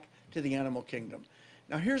go back to the animal kingdom.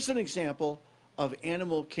 Now here's an example of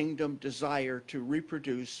animal kingdom desire to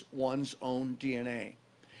reproduce one's own DNA.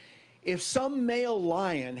 If some male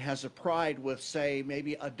lion has a pride with, say,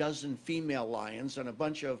 maybe a dozen female lions and a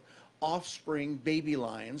bunch of offspring baby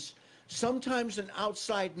lions, sometimes an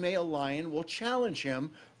outside male lion will challenge him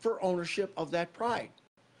for ownership of that pride.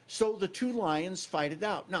 So the two lions fight it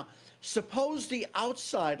out. Now, suppose the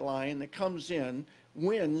outside lion that comes in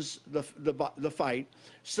wins the fight.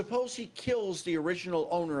 Suppose he kills the original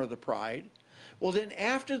owner of the pride. Well, then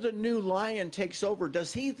after the new lion takes over,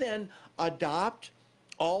 does he then adopt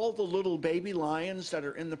all the little baby lions that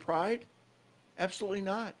are in the pride? Absolutely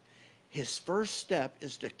not. His first step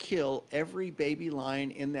is to kill every baby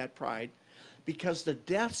lion in that pride, because the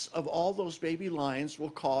deaths of all those baby lions will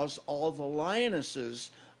cause all the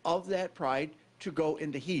lionesses of that pride to go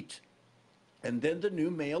into heat. And then the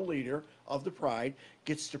new male leader of the pride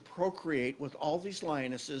gets to procreate with all these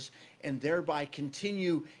lionesses and thereby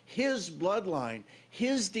continue his bloodline,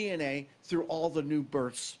 his DNA, through all the new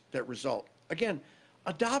births that result. Again,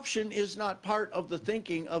 adoption is not part of the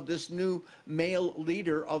thinking of this new male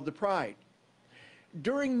leader of the pride.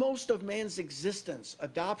 During most of man's existence,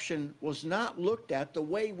 adoption was not looked at the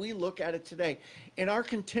way we look at it today. In our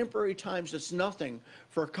contemporary times, it's nothing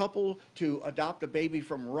for a couple to adopt a baby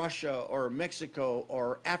from Russia or Mexico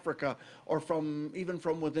or Africa or even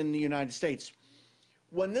from within the United States.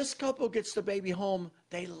 When this couple gets the baby home,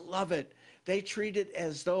 they love it. They treat it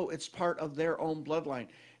as though it's part of their own bloodline.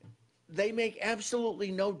 They make absolutely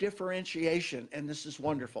no differentiation, and this is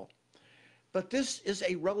wonderful. But this is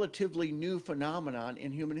a relatively new phenomenon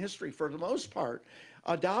in human history. For the most part,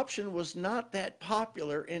 adoption was not that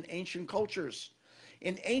popular in ancient cultures.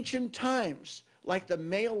 In ancient times, like the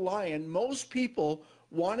male lion, most people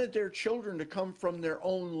wanted their children to come from their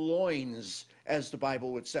own loins, as the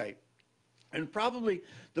Bible would say. And probably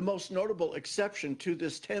the most notable exception to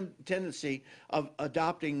this tendency of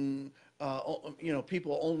adopting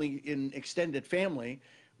people only in extended family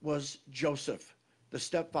was Joseph, the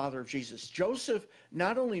stepfather of Jesus. Joseph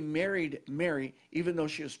not only married Mary, even though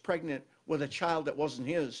she was pregnant with a child that wasn't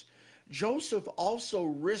his, Joseph also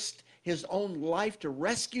risked his own life to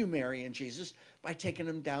rescue Mary and Jesus by taking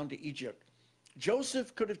them down to Egypt.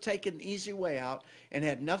 Joseph could have taken an easy way out and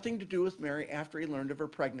had nothing to do with Mary after he learned of her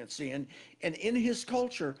pregnancy. And in his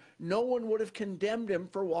culture, no one would have condemned him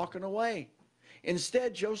for walking away.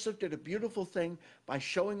 Instead, Joseph did a beautiful thing by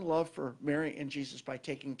showing love for Mary and Jesus by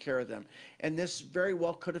taking care of them. And this very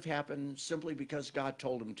well could have happened simply because God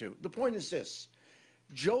told him to. The point is this: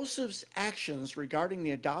 Joseph's actions regarding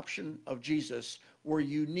the adoption of Jesus were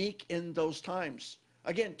unique in those times.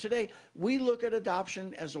 Again, today, we look at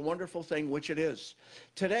adoption as a wonderful thing, which it is.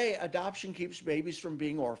 Today, adoption keeps babies from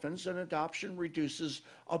being orphans, and adoption reduces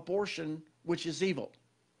abortion, which is evil.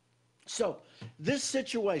 So, this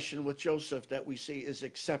situation with Joseph that we see is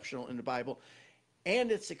exceptional in the Bible,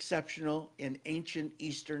 and it's exceptional in ancient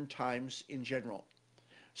Eastern times in general.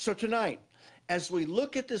 So tonight, as we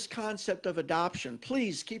look at this concept of adoption,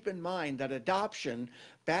 please keep in mind that adoption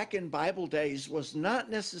back in Bible days was not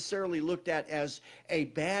necessarily looked at as a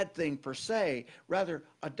bad thing per se. Rather,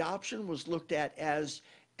 adoption was looked at as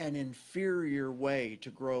an inferior way to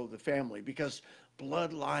grow the family, because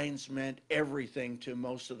bloodlines meant everything to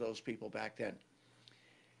most of those people back then.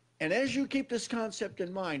 And as you keep this concept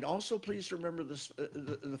in mind, also please remember this,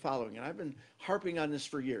 the following, and I've been harping on this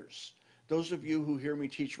for years. Those of you who hear me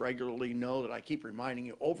teach regularly know that I keep reminding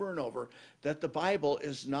you over and over that the Bible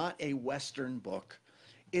is not a Western book.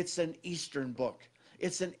 It's an Eastern book.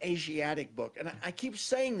 It's an Asiatic book. And I keep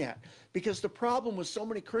saying that because the problem with so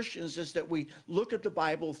many Christians is that we look at the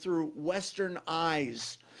Bible through Western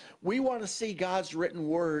eyes. We want to see God's written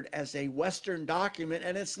word as a Western document,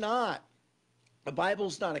 and it's not. The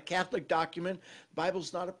Bible's not a Catholic document. The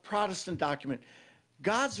Bible's not a Protestant document.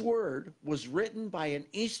 God's word was written by an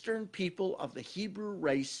Eastern people of the Hebrew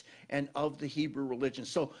race and of the Hebrew religion.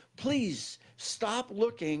 So please stop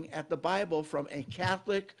looking at the Bible from a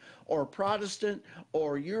Catholic or Protestant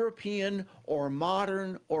or European or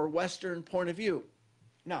modern or Western point of view.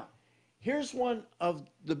 Now, here's one of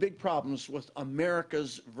the big problems with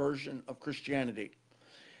America's version of Christianity.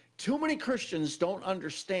 Too many Christians don't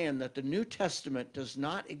understand that the New Testament does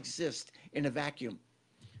not exist in a vacuum.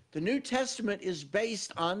 The New Testament is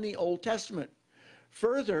based on the Old Testament.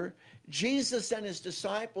 Further, Jesus and his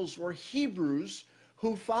disciples were Hebrews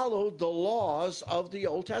who followed the laws of the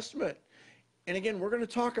Old Testament. And again, we're going to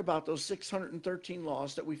talk about those 613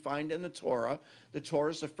 laws that we find in the Torah. The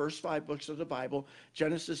Torah is the first 5 books of the Bible: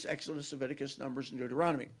 Genesis, Exodus, Leviticus, Numbers, and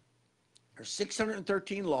Deuteronomy. There's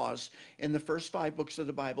 613 laws in the first 5 books of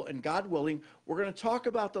the Bible, and God willing, we're going to talk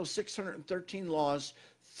about those 613 laws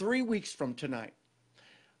 3 weeks from tonight.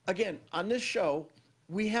 Again, on this show,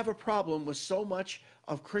 we have a problem with so much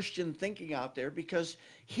of Christian thinking out there, because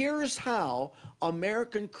here's how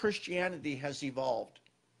American Christianity has evolved.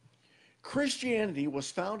 Christianity was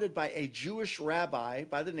founded by a Jewish rabbi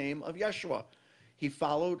by the name of Yeshua. He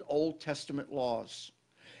followed Old Testament laws.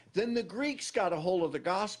 Then the Greeks got a hold of the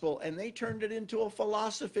gospel and they turned it into a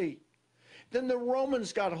philosophy. Then the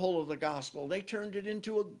Romans got a hold of the gospel. They turned it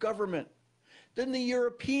into a government. Then the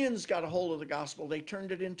Europeans got a hold of the gospel. They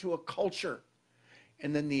turned it into a culture.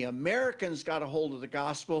 And then the Americans got a hold of the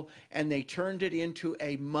gospel and they turned it into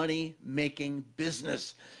a money-making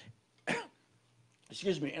business.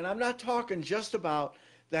 Excuse me. And I'm not talking just about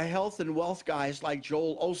the health and wealth guys like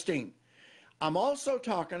Joel Osteen. I'm also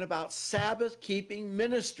talking about Sabbath-keeping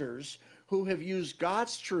ministers who have used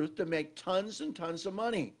God's truth to make tons and tons of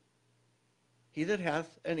money. He that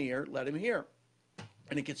hath an ear, let him hear.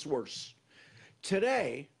 And it gets worse.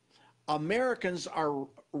 Today, Americans are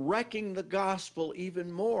wrecking the gospel even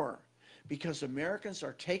more because Americans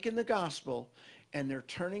are taking the gospel and they're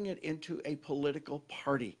turning it into a political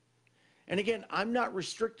party. And again, I'm not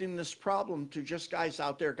restricting this problem to just guys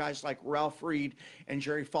out there, guys like Ralph Reed and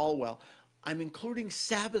Jerry Falwell. I'm including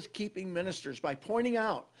Sabbath-keeping ministers by pointing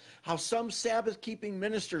out how some Sabbath-keeping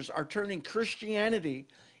ministers are turning Christianity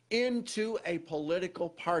into a political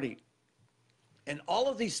party. And all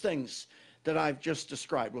of these things that I've just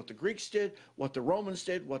described, what the Greeks did, what the Romans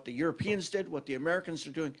did, what the Europeans did, what the Americans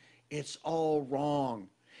are doing, it's all wrong.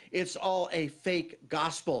 It's all a fake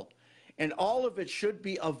gospel. And all of it should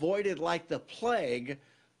be avoided like the plague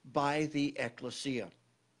by the ecclesia.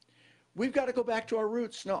 We've got to go back to our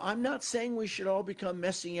roots. No, I'm not saying we should all become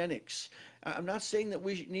messianics. I'm not saying that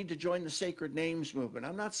we need to join the sacred names movement.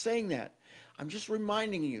 I'm not saying that. I'm just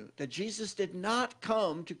reminding you that Jesus did not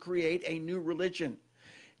come to create a new religion.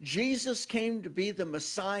 Jesus came to be the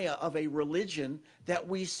Messiah of a religion that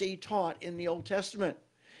we see taught in the Old Testament.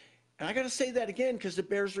 And I got to say that again because it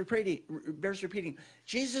bears repeating.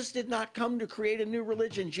 Jesus did not come to create a new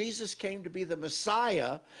religion. Jesus came to be the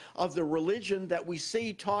Messiah of the religion that we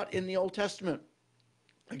see taught in the Old Testament.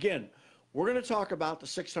 Again, we're going to talk about the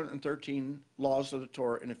 613 laws of the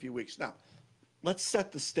Torah in a few weeks. Now, let's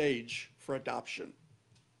set the stage for adoption.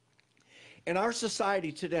 In our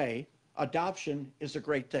society today, adoption is a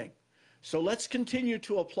great thing. So let's continue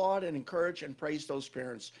to applaud and encourage and praise those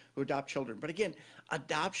parents who adopt children. But again,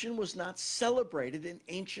 adoption was not celebrated in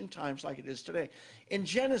ancient times like it is today. In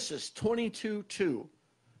Genesis 22:2,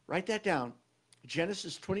 write that down,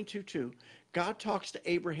 Genesis 22:2, God talks to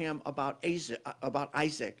Abraham about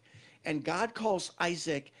Isaac, and God calls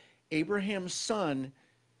Isaac, Abraham's son,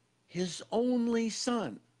 his only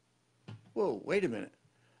son. Whoa, wait a minute.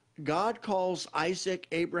 God calls Isaac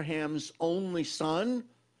Abraham's only son?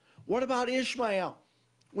 What about Ishmael?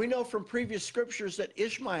 We know from previous scriptures that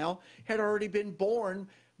Ishmael had already been born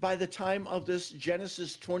by the time of this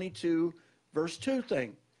Genesis 22 verse 2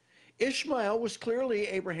 thing. Ishmael was clearly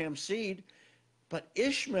Abraham's seed, but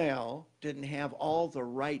Ishmael didn't have all the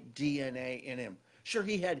right DNA in him. Sure,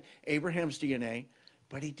 he had Abraham's DNA,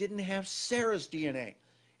 but he didn't have Sarah's DNA.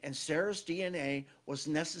 And Sarah's DNA was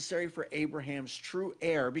necessary for Abraham's true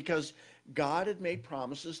heir because God had made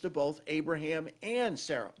promises to both Abraham and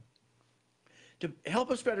Sarah. To help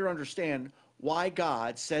us better understand why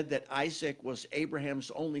God said that Isaac was Abraham's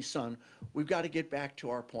only son, we've got to get back to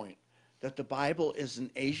our point, that the Bible is an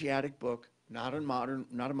Asiatic book, not a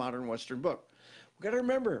modern Western book. We've got to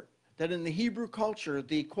remember that in the Hebrew culture,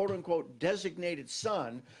 the quote-unquote designated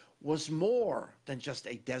son was more than just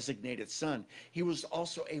a designated son. He was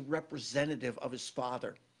also a representative of his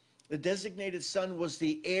father. The designated son was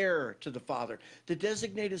the heir to the father. The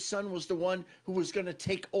designated son was the one who was going to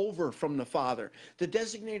take over from the father. The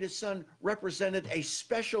designated son represented a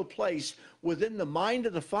special place within the mind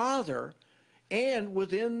of the father and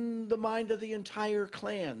within the mind of the entire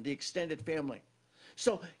clan, the extended family.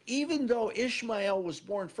 So even though Ishmael was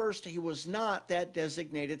born first, he was not that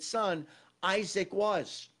designated son. Isaac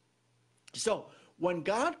was. So when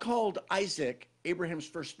God called Isaac Abraham's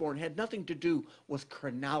firstborn, had nothing to do with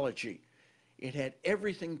chronology. It had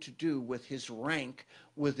everything to do with his rank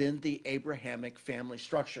within the Abrahamic family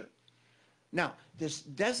structure. Now, this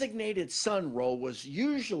designated son role was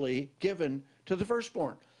usually given to the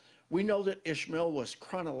firstborn. We know that Ishmael was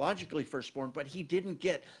chronologically firstborn, but he didn't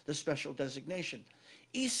get the special designation.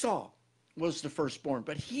 Esau was the firstborn,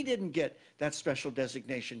 but he didn't get that special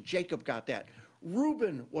designation. Jacob got that.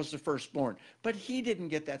 Reuben was the firstborn, but he didn't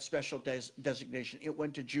get that special designation. It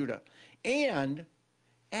went to Judah. And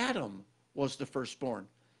Adam was the firstborn.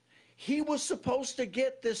 He was supposed to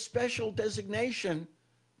get this special designation,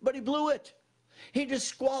 but he blew it. He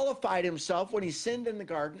disqualified himself when he sinned in the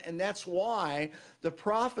garden, and that's why the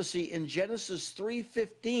prophecy in Genesis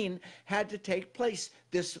 3:15 had to take place,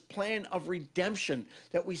 this plan of redemption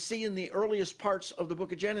that we see in the earliest parts of the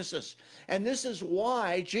book of Genesis. And this is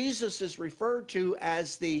why Jesus is referred to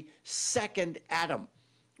as the second Adam.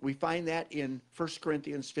 We find that in 1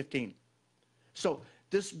 Corinthians 15. So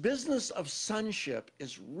this business of sonship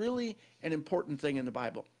is really an important thing in the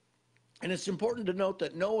Bible. And it's important to note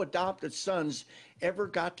that no adopted sons ever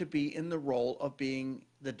got to be in the role of being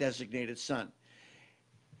the designated son.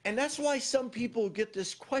 And that's why some people get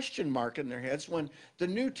this question mark in their heads when the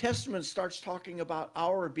New Testament starts talking about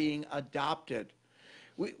our being adopted.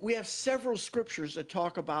 We have several scriptures that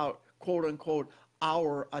talk about, quote unquote,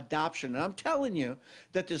 our adoption. And I'm telling you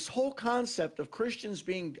that this whole concept of Christians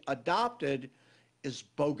being adopted is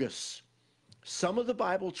bogus. Some of the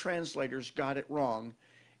Bible translators got it wrong,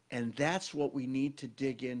 and that's what we need to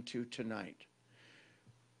dig into tonight.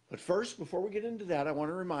 But first, before we get into that, I want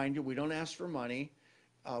to remind you, we don't ask for money.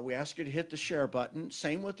 We ask you to hit the share button.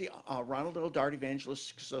 Same with the Ronald L. Dart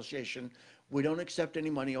Evangelistic Association. We don't accept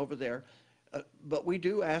any money over there. But we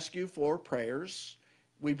do ask you for prayers.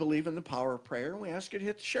 We believe in the power of prayer, and we ask you to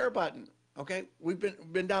hit the share button. Okay? We've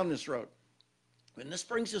been down this road. And this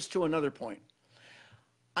brings us to another point.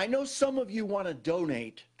 I know some of you want to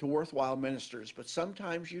donate to worthwhile ministers, but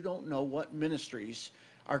sometimes you don't know what ministries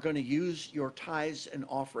are going to use your tithes and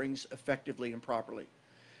offerings effectively and properly.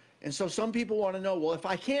 And so some people want to know, well, if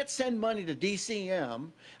I can't send money to DCM,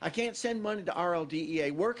 I can't send money to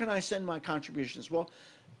RLDEA, where can I send my contributions? Well,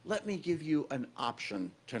 let me give you an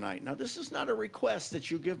option tonight. Now, this is not a request that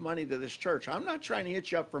you give money to this church. I'm not trying to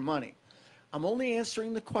hit you up for money. I'm only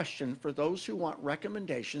answering the question for those who want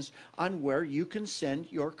recommendations on where you can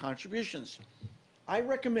send your contributions. I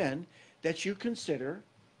recommend that you consider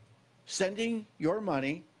sending your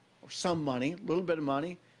money, or some money, a little bit of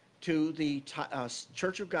money, to the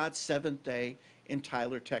Church of God Seventh Day in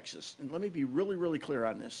Tyler, Texas. And let me be really, really clear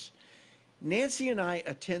on this. Nancy and I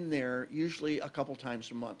attend there usually a couple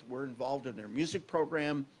times a month. We're involved in their music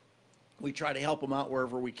program. We try to help them out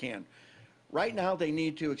wherever we can. Right now, they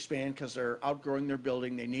need to expand because they're outgrowing their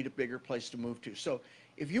building. They need a bigger place to move to. So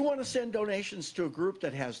if you want to send donations to a group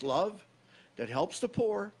that has love, that helps the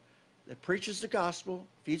poor, that preaches the gospel,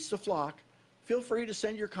 feeds the flock, feel free to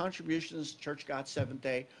send your contributions to Church of God Seventh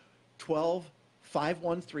Day,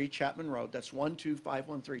 12513 Chapman Road. That's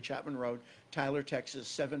 12513 Chapman Road, Tyler, Texas,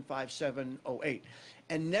 75708.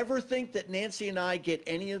 And never think that Nancy and I get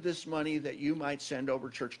any of this money that you might send over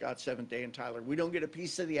Church of God Seventh Day in Tyler. We don't get a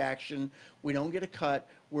piece of the action. We don't get a cut.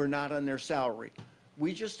 We're not on their salary.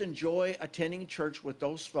 We just enjoy attending church with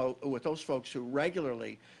those folks who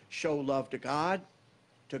regularly show love to God,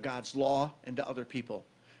 to God's law, and to other people.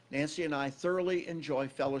 Nancy and I thoroughly enjoy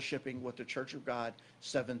fellowshipping with the Church of God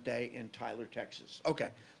Seventh Day in Tyler, Texas. Okay,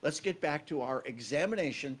 let's get back to our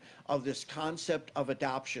examination of this concept of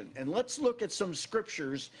adoption. And let's look at some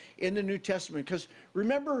scriptures in the New Testament, because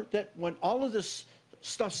remember that when all of this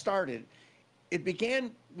stuff started, it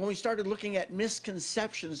began when we started looking at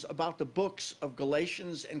misconceptions about the books of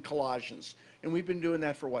Galatians and Colossians. And we've been doing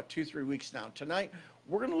that for, 2-3 weeks now. Tonight,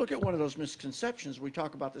 we're going to look at one of those misconceptions. We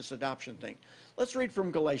talk about this adoption thing. Let's read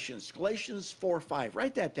from Galatians. Galatians 4:5.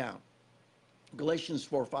 Write that down. Galatians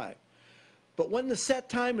 4:5. But when the set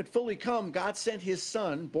time had fully come, God sent his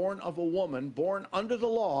Son, born of a woman, born under the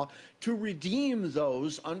law, to redeem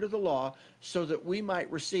those under the law, so that we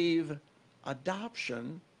might receive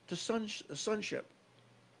adoption to sonship.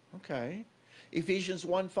 Okay. Ephesians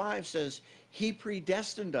 1:5 says, he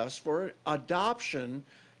predestined us for adoption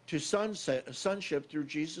to sonship through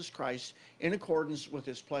Jesus Christ in accordance with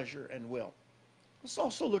his pleasure and will. Let's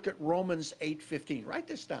also look at Romans 8:15. Write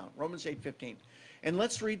this down, Romans 8:15. And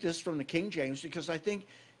let's read this from the King James, because I think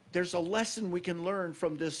there's a lesson we can learn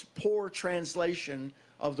from this poor translation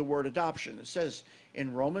of the word adoption. It says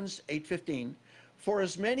in Romans 8:15, for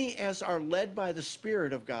as many as are led by the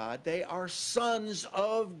Spirit of God, they are sons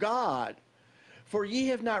of God. For ye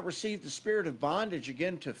have not received the spirit of bondage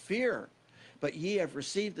again to fear, but ye have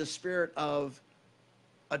received the spirit of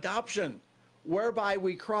adoption, whereby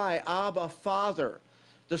we cry, Abba, Father.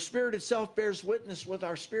 The Spirit itself bears witness with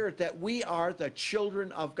our spirit that we are the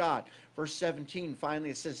children of God. Verse 17, finally,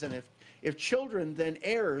 it says, and if children, then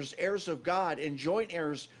heirs, heirs of God, and joint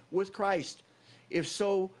heirs with Christ, if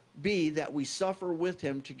so be that we suffer with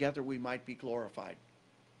him, together we might be glorified.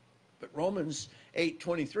 But Romans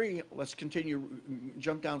 8:23, let's continue,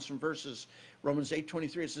 jump down some verses. Romans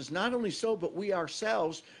 8:23, it says, not only so, but we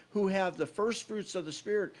ourselves who have the first fruits of the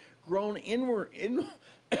Spirit grown inwardly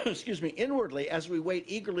as we wait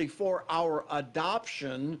eagerly for our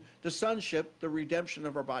adoption to sonship, the redemption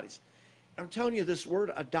of our bodies. I'm telling you, this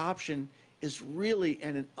word adoption is really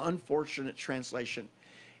an unfortunate translation.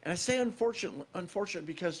 And I say unfortunate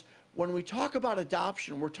because when we talk about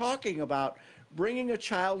adoption, we're talking about bringing a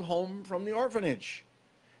child home from the orphanage.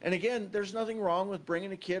 And again, there's nothing wrong with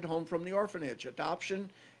bringing a kid home from the orphanage. Adoption,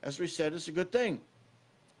 as we said, is a good thing.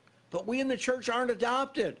 But we in the church aren't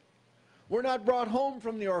adopted. We're not brought home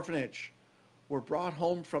from the orphanage. We're brought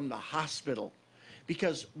home from the hospital.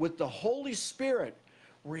 Because with the Holy Spirit,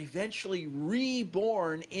 we're eventually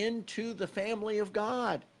reborn into the family of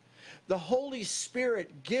God. The Holy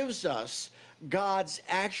Spirit gives us God's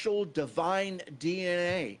actual divine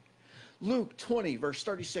DNA. Luke 20, verse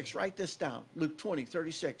 36, write this down. Luke 20,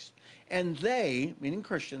 36. And they, meaning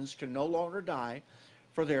Christians, can no longer die,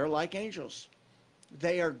 for they are like angels.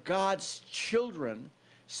 They are God's children,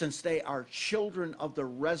 since they are children of the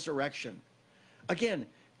resurrection. Again,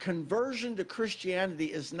 conversion to Christianity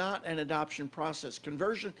is not an adoption process.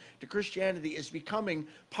 Conversion to Christianity is becoming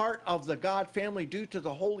part of the God family due to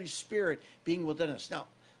the Holy Spirit being within us. Now,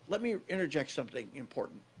 let me interject something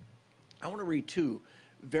important. I want to read two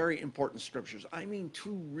very important scriptures. I mean,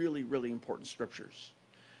 two really, really important scriptures.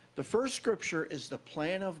 The first scripture is the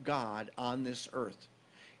plan of God on this earth.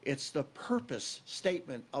 It's the purpose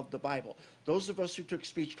statement of the Bible. Those of us who took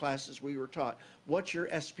speech classes, we were taught, what's your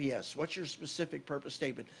SPS? What's your specific purpose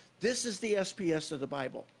statement? This is the SPS of the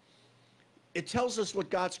Bible. It tells us what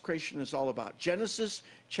God's creation is all about. Genesis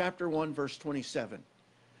chapter 1, verse 27.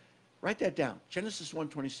 Write that down. Genesis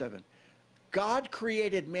 1:27. God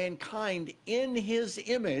created mankind in his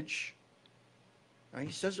image. Now,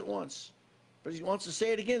 he says it once, but he wants to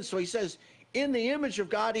say it again. So he says, in the image of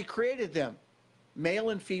God, he created them. Male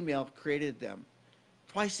and female created them.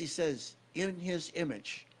 Twice he says, in his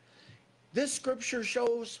image. This scripture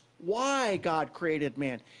shows why God created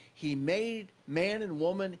man. He made man and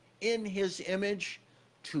woman in his image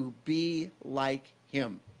to be like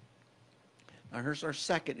him. Now here's our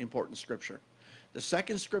second important scripture. The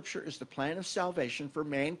second scripture is the plan of salvation for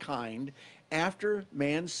mankind after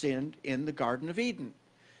man sinned in the Garden of Eden.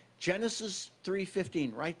 Genesis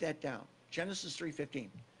 3:15, write that down. Genesis 3:15.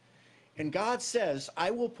 And God says,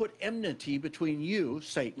 I will put enmity between you,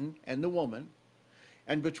 Satan, and the woman,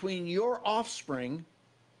 and between your offspring,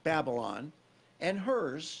 Babylon, and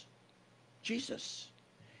hers, Jesus.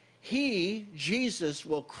 He, Jesus,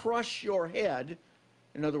 will crush your head,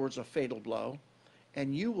 in other words, a fatal blow,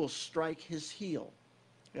 and you will strike his heel.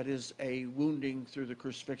 That is a wounding through the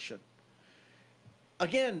crucifixion.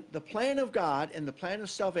 Again, the plan of God and the plan of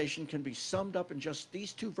salvation can be summed up in just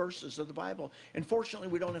these two verses of the Bible. And fortunately,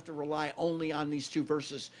 we don't have to rely only on these two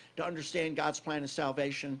verses to understand God's plan of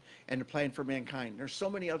salvation and the plan for mankind. There's so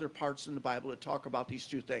many other parts in the Bible that talk about these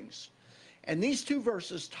two things. And these two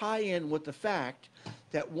verses tie in with the fact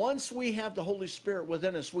that once we have the Holy Spirit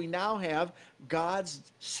within us, we now have God's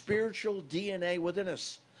spiritual DNA within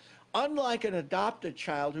us. Unlike an adopted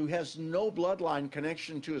child who has no bloodline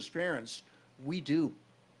connection to his parents, we do.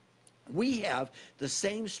 We have the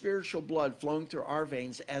same spiritual blood flowing through our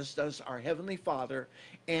veins as does our Heavenly Father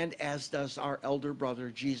and as does our elder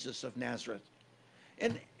brother, Jesus of Nazareth.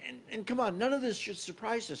 And come on, none of this should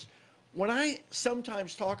surprise us. When I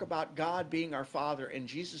sometimes talk about God being our Father and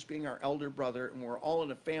Jesus being our elder brother and we're all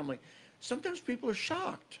in a family, sometimes people are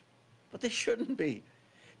shocked, but they shouldn't be.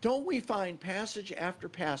 Don't we find passage after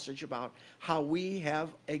passage about how we have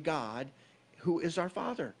a God who is our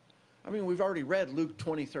Father? I mean, we've already read Luke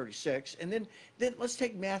 20:36, and then let's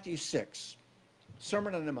take Matthew 6,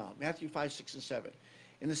 Sermon on the Mount, Matthew 5, 6, and 7.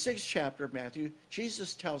 In the 6th chapter of Matthew,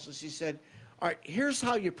 Jesus tells us, he said, all right, here's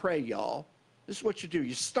how you pray, y'all. This is what you do.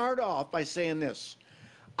 You start off by saying this,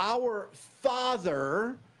 our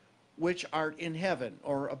Father, which art in heaven,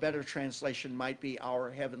 or a better translation might be our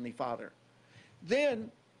Heavenly Father.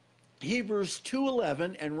 Then Hebrews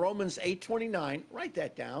 2:11 and Romans 8:29, write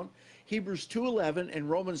that down. Hebrews 2:11 and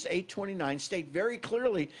Romans 8:29 state very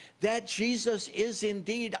clearly that Jesus is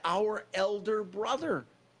indeed our elder brother.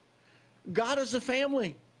 God is a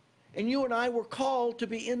family, and you and I were called to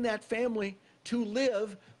be in that family to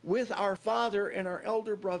live with our Father and our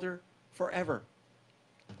elder brother forever.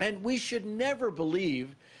 And we should never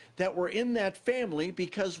believe that we're in that family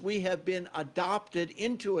because we have been adopted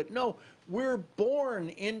into it. No, we're born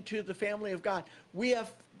into the family of God. We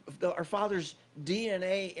have our Father's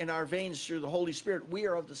DNA in our veins through the Holy Spirit. We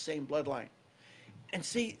are of the same bloodline. And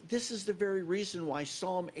see, this is the very reason why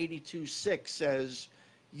Psalm 82:6 says,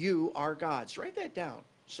 you are God's. Write that down.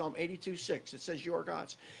 Psalm 82:6. It says you are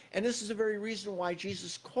God's. And this is the very reason why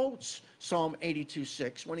Jesus quotes Psalm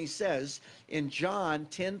 82:6 when he says in John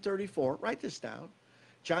 10:34, write this down.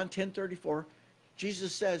 John 10:34,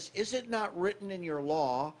 Jesus says, is it not written in your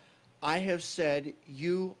law, I have said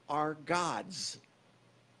you are God's?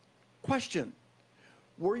 Question,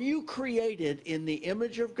 were you created in the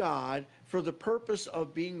image of God for the purpose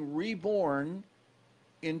of being reborn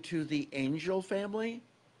into the angel family?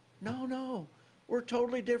 No. We're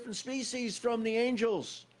totally different species from the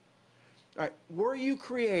angels. All right, were you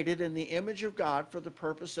created in the image of God for the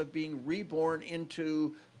purpose of being reborn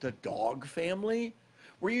into the dog family?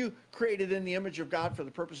 Were you created in the image of God for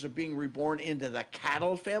the purpose of being reborn into the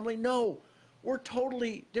cattle family? No, we're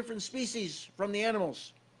totally different species from the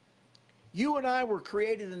animals. You and I were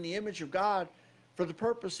created in the image of God for the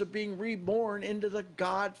purpose of being reborn into the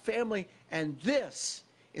God family. And this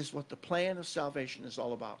is what the plan of salvation is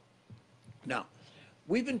all about. Now,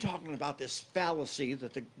 we've been talking about this fallacy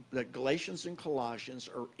that the Galatians and Colossians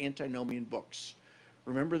are antinomian books.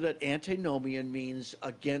 Remember that antinomian means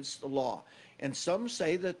against the law. And some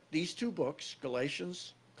say that these two books,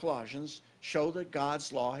 Galatians, Colossians, show that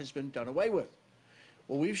God's law has been done away with.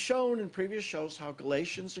 Well, we've shown in previous shows how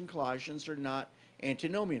Galatians and Colossians are not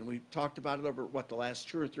antinomian. We've talked about it over, the last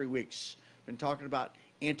 2 or 3 weeks. Been talking about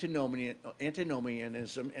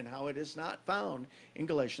antinomianism and how it is not found in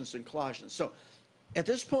Galatians and Colossians. So at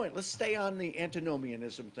this point, let's stay on the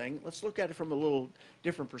antinomianism thing. Let's look at it from a little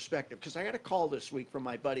different perspective, because I got a call this week from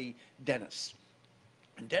my buddy Dennis.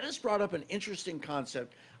 And Dennis brought up an interesting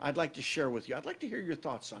concept I'd like to share with you. I'd like to hear your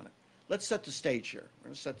thoughts on it. Let's set the stage here. We're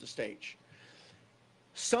going to set the stage.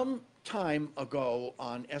 Some time ago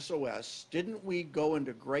on SOS, didn't we go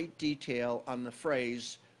into great detail on the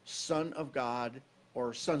phrase Son of God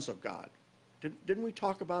or Sons of God? Didn't we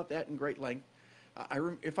talk about that in great length?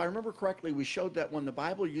 If I remember correctly, we showed that when the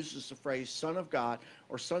Bible uses the phrase Son of God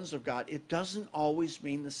or Sons of God, it doesn't always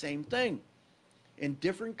mean the same thing. In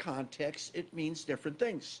different contexts, it means different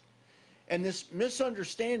things. And this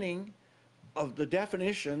misunderstanding of the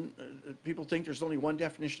definition, people think there's only one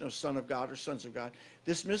definition of Son of God or Sons of God.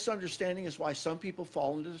 This misunderstanding is why some people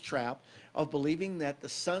fall into the trap of believing that the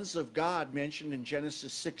sons of God mentioned in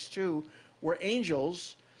Genesis 6:2 were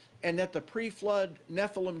angels, and that the pre-flood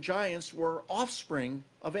Nephilim giants were offspring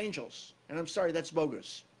of angels. And I'm sorry, that's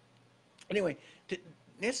bogus. Anyway,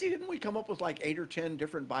 Nancy, didn't we come up with like 8 or 10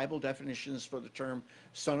 different Bible definitions for the term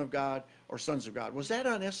Son of God or Sons of God? Was that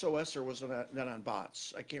on SOS or was that on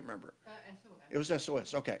BOTS? I can't remember. SOS. It was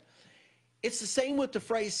SOS, okay. It's the same with the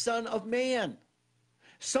phrase Son of Man.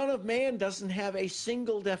 Son of Man doesn't have a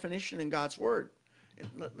single definition in God's Word.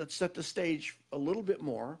 Let's set the stage a little bit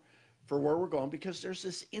more for where we're going, because there's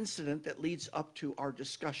this incident that leads up to our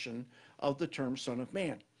discussion of the term Son of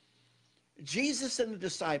Man. Jesus and the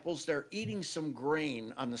disciples, they're eating some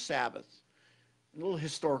grain on the Sabbath. A little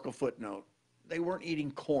historical footnote. They weren't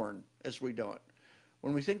eating corn as we know it.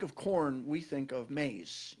 When we think of corn, we think of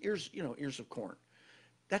maize, ears of corn.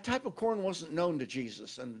 That type of corn wasn't known to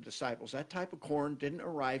Jesus and the disciples. That type of corn didn't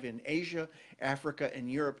arrive in Asia, Africa,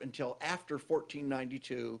 and Europe until after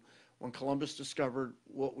 1492, when Columbus discovered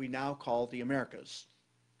what we now call the Americas.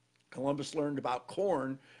 Columbus learned about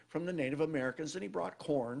corn from the Native Americans, and he brought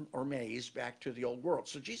corn or maize back to the old world.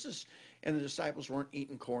 So Jesus and the disciples weren't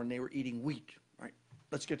eating corn, they were eating wheat. Right?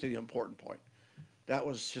 Let's get to the important point. That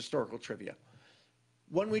was historical trivia.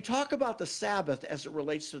 When we talk about the Sabbath as it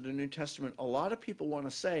relates to the New Testament, a lot of people want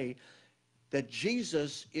to say that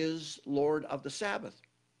Jesus is Lord of the Sabbath.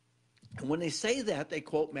 And when they say that, they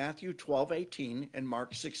quote Matthew 12:18 and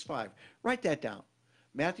Mark 6:5. Write that down.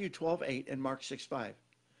 Matthew 12:8 and Mark 6:5.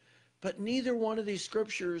 But neither one of these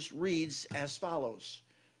scriptures reads as follows: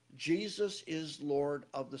 Jesus is Lord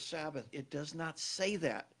of the Sabbath. It does not say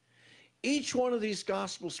that. Each one of these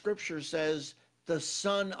gospel scriptures says the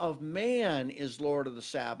Son of Man is Lord of the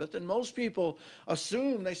Sabbath. And most people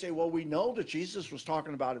assume, they say, well, we know that Jesus was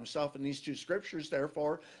talking about himself in these two scriptures.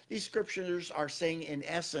 Therefore, these scriptures are saying, in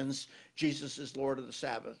essence, Jesus is Lord of the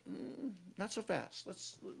Sabbath. Not so fast.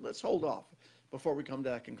 Let's hold off before we come to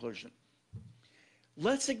that conclusion.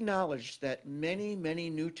 Let's acknowledge that many, many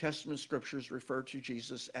New Testament scriptures refer to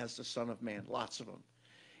Jesus as the Son of Man, lots of them.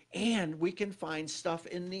 And we can find stuff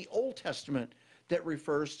in the Old Testament that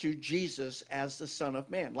refers to Jesus as the Son of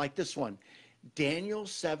Man, like this one, Daniel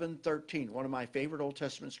 7:13, one of my favorite Old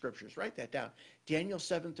Testament scriptures. Write that down. Daniel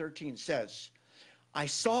 7:13 says, I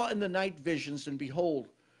saw in the night visions, and behold,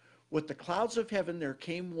 with the clouds of heaven there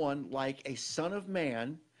came one like a son of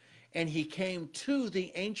man, and he came to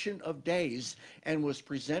the Ancient of Days and was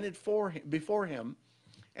presented before him,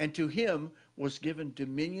 and to him was given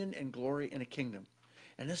dominion and glory and a kingdom.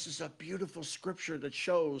 And this is a beautiful scripture that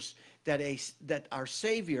shows that our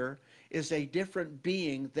Savior is a different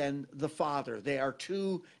being than the Father. They are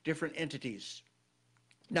two different entities.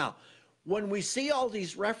 Now, when we see all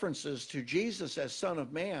these references to Jesus as Son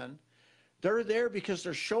of Man, they're there because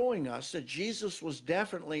they're showing us that Jesus was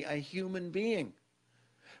definitely a human being.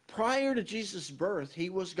 Prior to Jesus' birth,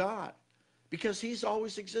 he was God, because he's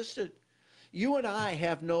always existed. You and I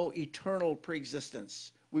have no eternal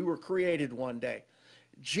preexistence. We were created one day.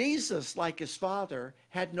 Jesus, like his Father,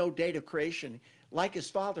 had no date of creation. Like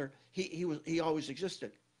his Father, he always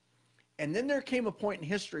existed. And then there came a point in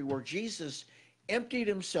history where Jesus emptied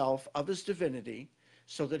himself of his divinity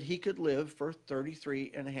so that he could live for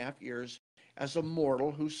 33 and a half years as a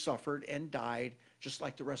mortal who suffered and died just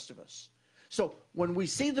like the rest of us. So when we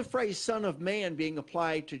see the phrase Son of Man being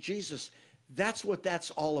applied to Jesus, that's what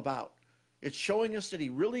that's all about. It's showing us that he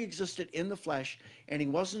really existed in the flesh, and he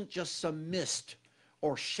wasn't just some mist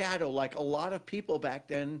or shadow like a lot of people back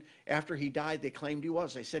then after he died, they claimed he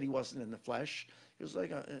was. They said he wasn't in the flesh. He was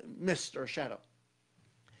like a mist or a shadow.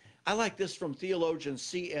 I like this from theologian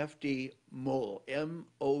C.F.D. Moule,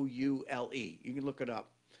 M-O-U-L-E. You can look it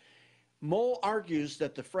up. Moule argues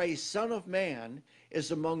that the phrase Son of Man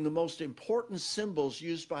is among the most important symbols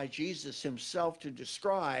used by Jesus himself to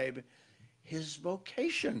describe his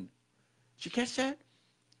vocation. Did you catch that?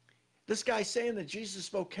 This guy's saying that Jesus'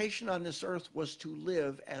 vocation on this earth was to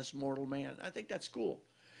live as mortal man. I think that's cool.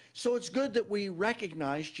 So it's good that we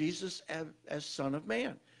recognize Jesus as Son of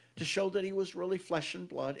Man, to show that he was really flesh and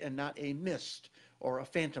blood and not a mist or a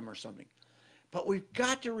phantom or something. But we've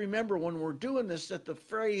got to remember when we're doing this that the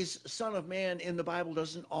phrase Son of Man in the Bible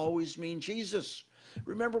doesn't always mean Jesus.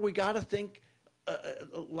 Remember, we got to think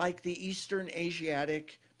like the Eastern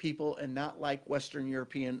Asiatic people and not like Western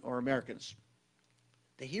European or Americans.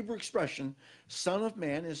 The Hebrew expression Son of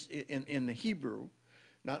Man is in the Hebrew,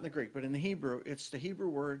 not in the Greek, but in the Hebrew, it's the Hebrew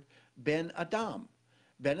word Ben Adam.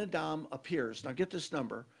 Ben Adam appears, now get this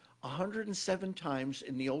number, 107 times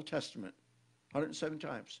in the Old Testament, 107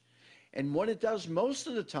 times. And what it does most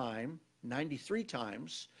of the time, 93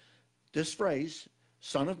 times, this phrase,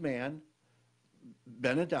 Son of Man,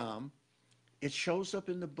 Ben Adam, it shows up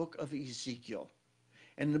in the book of Ezekiel.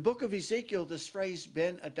 And in the book of Ezekiel, this phrase,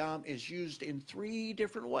 Ben Adam, is used in 3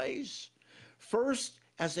 different ways. First,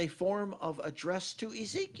 as a form of address to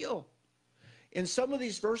Ezekiel. In some of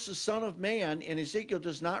these verses, Son of Man in Ezekiel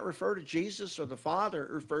does not refer to Jesus or the Father.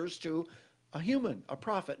 It refers to a human, a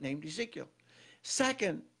prophet named Ezekiel.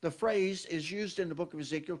 Second, the phrase is used in the book of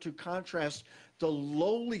Ezekiel to contrast the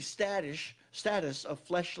lowly status of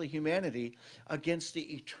fleshly humanity against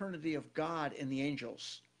the eternity of God and the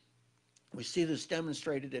angels. We see this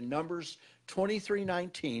demonstrated in Numbers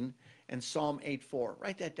 23:19 and Psalm 8:4.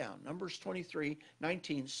 Write that down. Numbers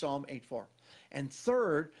 23:19, Psalm 8:4. And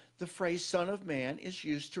third, the phrase Son of Man is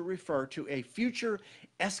used to refer to a future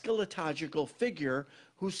eschatological figure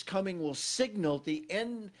whose coming will signal the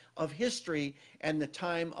end of history and the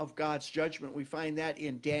time of God's judgment. We find that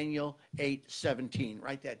in Daniel 8:17.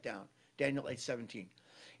 Write that down. Daniel 8:17.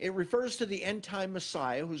 It refers to the end-time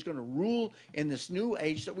Messiah who's going to rule in this new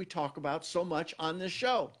age that we talk about so much on this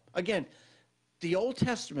show. Again, the Old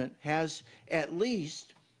Testament has at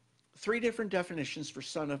least 3 different definitions for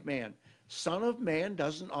Son of Man. Son of Man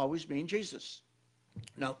doesn't always mean Jesus.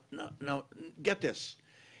 Now, get this.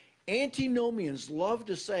 Antinomians love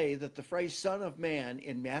to say that the phrase Son of Man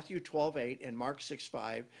in Matthew 12:8 and Mark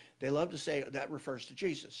 6:5, they love to say that refers to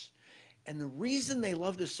Jesus. And the reason they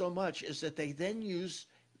love this so much is that they then use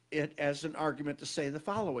it as an argument to say the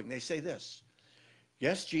following. They say this: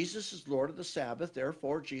 yes, Jesus is Lord of the Sabbath,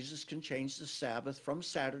 therefore Jesus can change the Sabbath from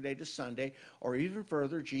Saturday to Sunday, or even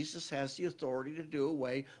further, Jesus has the authority to do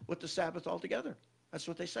away with the Sabbath altogether. That's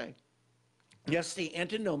what they say. Yes, the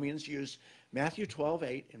antinomians use Matthew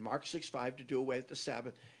 12:8 and Mark 6:5 to do away with the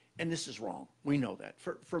Sabbath, and this is wrong. We know that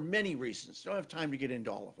for many reasons. Don't have time to get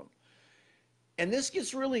into all of them. And this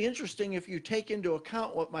gets really interesting if you take into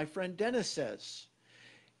account what my friend Dennis says.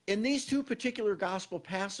 In these 2 particular gospel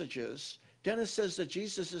passages, Dennis says that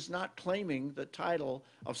Jesus is not claiming the title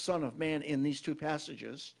of Son of Man in these 2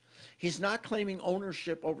 passages. He's not claiming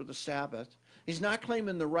ownership over the Sabbath. He's not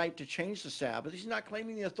claiming the right to change the Sabbath. He's not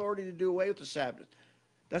claiming the authority to do away with the Sabbath.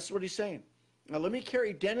 That's what he's saying. Now, let me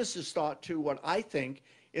carry Dennis's thought to what I think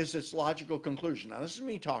is its logical conclusion. Now, this is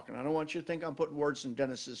me talking. I don't want you to think I'm putting words in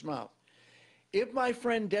Dennis's mouth. If my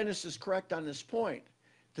friend Dennis is correct on this point,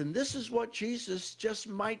 then this is what Jesus just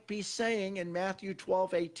might be saying in Matthew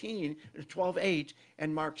 12:8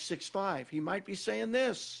 and Mark 6:5. He might be saying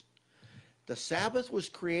this: the Sabbath was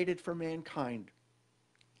created for mankind.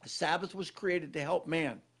 The Sabbath was created to help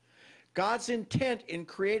man. God's intent in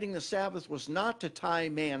creating the Sabbath was not to tie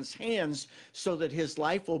man's hands so that his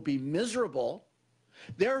life will be miserable.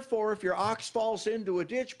 Therefore, if your ox falls into a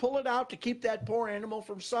ditch, pull it out to keep that poor animal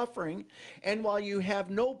from suffering. And while you have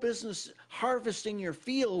no business harvesting your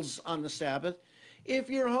fields on the Sabbath, if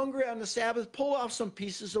you're hungry on the Sabbath, pull off some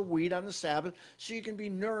pieces of wheat on the Sabbath so you can be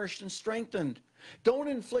nourished and strengthened. Don't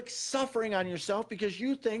inflict suffering on yourself because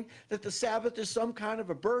you think that the Sabbath is some kind of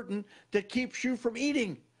a burden that keeps you from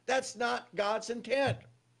eating. That's not God's intent.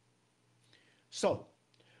 So,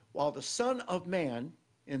 while the Son of Man,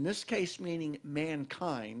 in this case meaning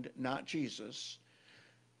mankind, not Jesus.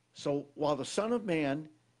 So while the Son of Man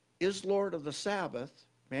is Lord of the Sabbath,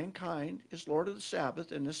 mankind is Lord of the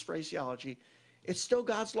Sabbath in this phraseology, it's still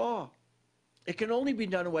God's law. It can only be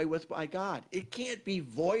done away with by God. It can't be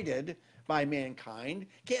voided by mankind.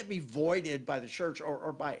 It can't be voided by the church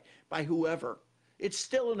or by whoever. It's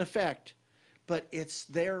still in effect, but it's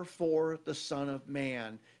there for the Son of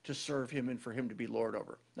Man to serve him and for him to be Lord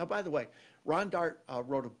over. Now, by the way, Ron Dart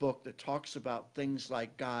wrote a book that talks about things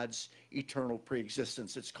like God's eternal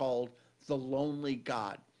preexistence. It's called The Lonely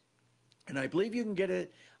God. And I believe you can get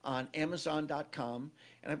it on Amazon.com.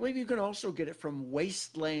 And I believe you can also get it from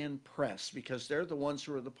Wasteland Press, because they're the ones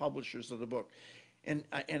who are the publishers of the book. And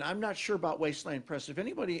I'm not sure about Wasteland Press. If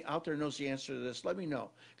anybody out there knows the answer to this, let me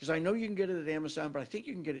know. Because I know you can get it at Amazon, but I think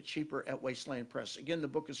you can get it cheaper at Wasteland Press. Again, the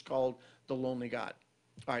book is called The Lonely God.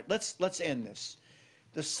 All right, let's end this.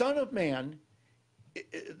 The Son of Man,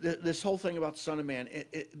 this whole thing about the Son of Man,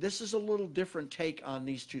 this is a little different take on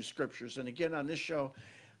these two scriptures. And again, on this show,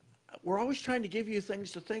 we're always trying to give you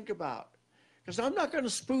things to think about. Because I'm not going to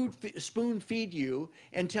spoon feed you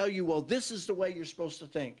and tell you, well, this is the way you're supposed to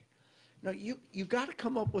think. No, you've got to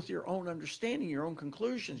come up with your own understanding, your own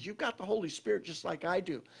conclusions. You've got the Holy Spirit just like I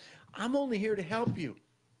do. I'm only here to help you.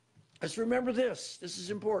 Let's remember this. This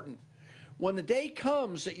is important. When the day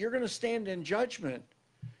comes that you're going to stand in judgment,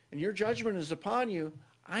 and your judgment is upon you,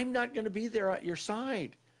 I'm not going to be there at your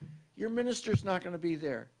side. Your minister's not going to be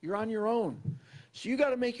there. You're on your own. So you got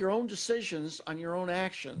to make your own decisions on your own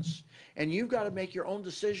actions. And you've got to make your own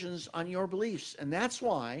decisions on your beliefs. And that's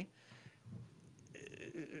why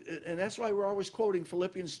we're always quoting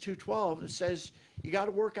Philippians 2:12. It says, you got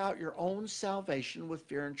to work out your own salvation with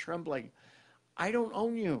fear and trembling. I don't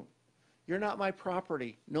own you. You're not my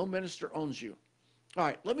property. No minister owns you. All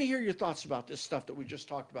right, let me hear your thoughts about this stuff that we just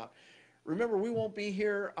talked about. Remember, we won't be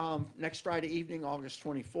here next Friday evening, August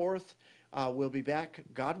 24th. We'll be back,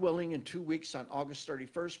 God willing, in 2 weeks on August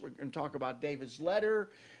 31st. We're going to talk about David's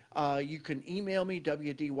letter. You can email me,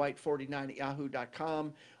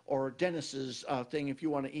 wdwhite49@yahoo.com, or Dennis's thing if you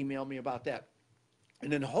want to email me about that. And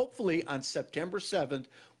then hopefully on September 7th,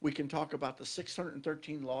 we can talk about the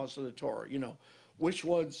 613 laws of the Torah. You know, which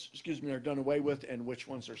ones, are done away with and which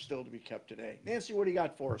ones are still to be kept today. Nancy, what do you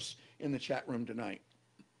got for us in the chat room tonight?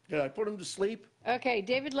 Did I put him to sleep? Okay,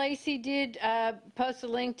 David Lacey did post a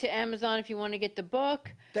link to Amazon if you want to get the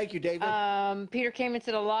book. Thank you, David. Peter Kamen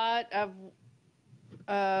said a lot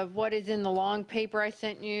of what is in the long paper I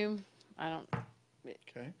sent you. I don't.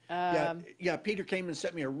 Okay. Yeah. Peter Kamen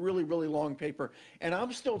sent me a really, really long paper, and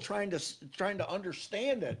I'm still trying to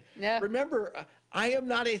understand it. Yeah. Remember, I am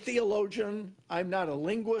not a theologian. I'm not a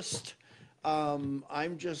linguist.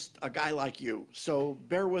 I'm just a guy like you. So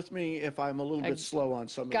bear with me if I'm a little bit slow on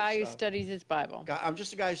some of this Guy who stuff. studies his Bible. I'm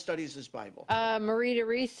just a guy who studies his Bible. Marita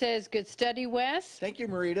Reese says, good study, Wes. Thank you,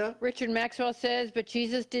 Marita. Richard Maxwell says, but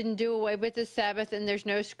Jesus didn't do away with the Sabbath, and there's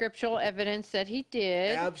no scriptural evidence that he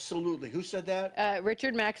did. Absolutely. Who said that?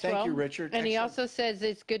 Richard Maxwell. Thank you, Richard. And he Excellent. also says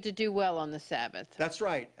it's good to do well on the Sabbath. That's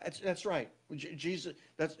right. That's right. Jesus.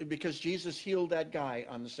 That's because Jesus healed that guy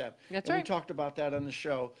on the Sabbath. That's and right. We talked about that on the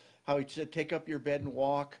show. How he said, take up your bed and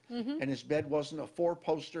walk. And his bed wasn't a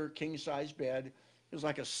 4-poster king-size bed. It was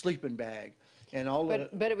like a sleeping bag. And all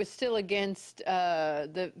but it was still against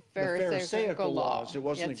the Pharisaical laws. It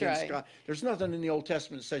wasn't That's against right. God. There's nothing in the Old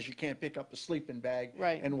Testament that says you can't pick up a sleeping bag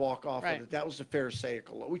and walk off Right. with it. That was the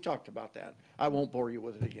Pharisaical law. We talked about that. I won't bore you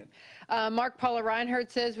with it again. Mark Paula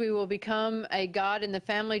Reinhardt says we will become a God in the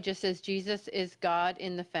family just as Jesus is God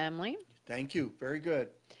in the family. Thank you. Very good.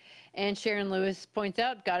 And Sharon Lewis points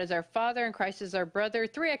out, God is our Father and Christ is our brother.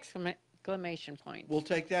 3 exclamation points. We'll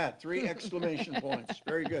take that. 3 exclamation points.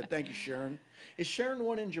 Very good. Thank you, Sharon. Is Sharon the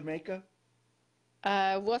one in Jamaica?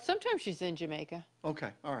 Well, sometimes she's in Jamaica.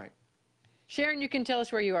 Okay. All right. Sharon, you can tell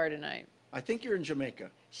us where you are tonight. I think you're in Jamaica.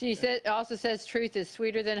 She also says truth is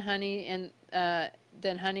sweeter than honey and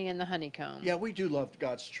in the honeycomb. Yeah, we do love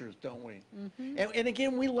God's truth, don't we? And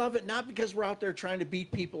again, we love it not because we're out there trying to beat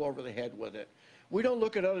people over the head with it. We don't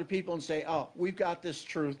look at other people and say, oh, we've got this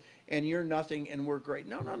truth and you're nothing and we're great.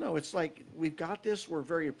 No. It's like, we've got this. We're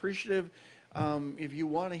very appreciative. If you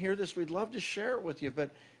want to hear this, we'd love to share it with you.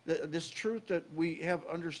 But this truth that we have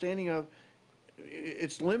understanding of,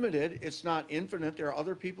 it's limited. It's not infinite. There are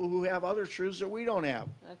other people who have other truths that we don't have.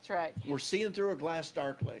 That's right. We're seeing through a glass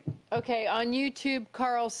darkly. Okay, on YouTube,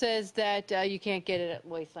 Carl says that you can't get it at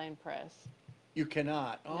Wasteland Press. You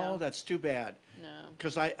cannot. Oh, No. That's too bad. No.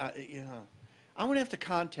 Because I'm going to have to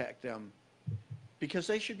contact them because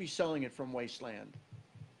they should be selling it from Wasteland.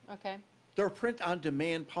 Okay. They're a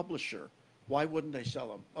print-on-demand publisher. Why wouldn't they sell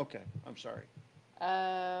them? Okay, I'm sorry.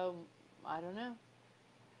 I don't know.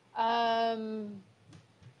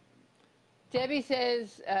 Debbie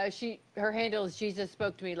says her handle is Jesus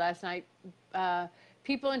spoke to me last night.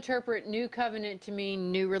 People interpret new covenant to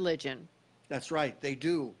mean new religion. That's right. They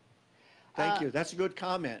do. Thank you. That's a good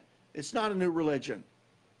comment. It's not a new religion.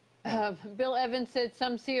 Bill Evans said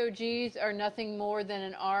some COGs are nothing more than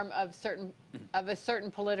an arm of a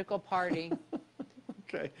certain political party.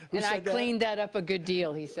 Okay. Who And I said that? cleaned that up a good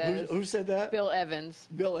deal, he says. Who said that? Bill Evans.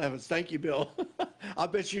 Bill Evans. Thank you, Bill. I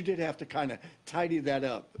bet you did have to kind of tidy that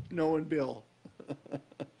up, knowing Bill.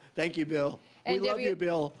 Thank you, Bill. And We love you,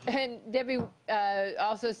 Bill. And Debbie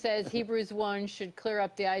also says Hebrews 1 should clear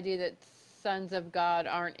up the idea that sons of God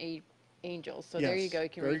aren't angels. So there you Yes. go. You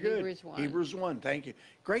can Very read good. Hebrews 1. Hebrews 1. Thank you.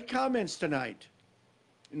 Great comments tonight.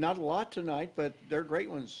 Not a lot tonight, but they're great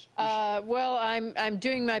ones. Well, I'm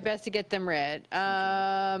doing my best to get them read.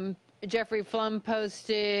 Jeffrey Flum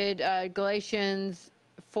posted Galatians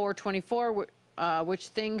 4:24, which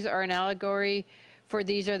things are an allegory for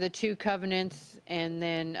these are the two covenants, and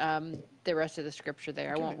then the rest of the scripture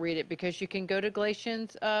there. Okay. I won't read it because you can go to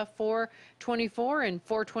Galatians 4:24 and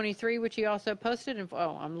 4:23, which he also posted. And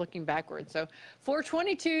I'm looking backwards. So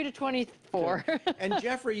 4:22 to 24. And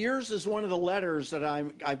Jeffrey, yours is one of the letters that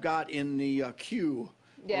I've got in the queue.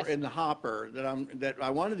 Yes. Or in the hopper that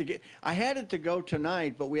I wanted to get. I had it to go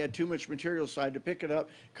tonight, but we had too much material, so I had to pick it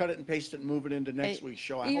up, cut it and paste it, and move it into next week's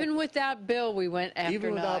show. Even without Bill, we went after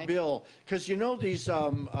Even without 9. Bill, because you know these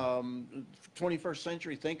 21st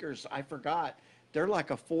century thinkers, I forgot, they're like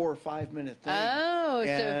a 4 or 5 minute thing. Oh,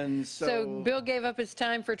 and so Bill gave up his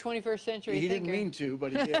time for 21st century he thinker. didn't mean to,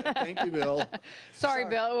 but he did. Thank you, Bill. Sorry,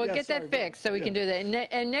 Bill. We'll Yeah, get sorry, that Bill. fixed so we can do that.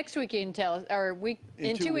 And next week you can tell us, or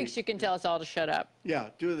in 2 weeks you can tell us all to shut up. Yeah,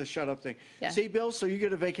 do the shut up thing. Yeah. See, Bill, so you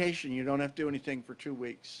get a vacation. You don't have to do anything for 2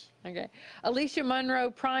 weeks. Okay. Alicia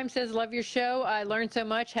Monroe Prime says, love your show. I learned so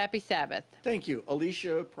much. Happy Sabbath. Thank you.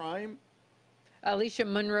 Alicia Prime? Alicia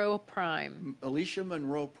Monroe Prime. Alicia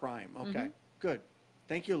Monroe Prime. Okay, good.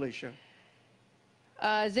 Thank you, Alicia.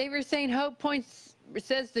 Xavier St. Hope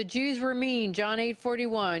says the Jews were mean. John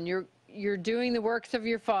 8:41. You're doing the works of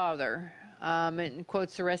your father. And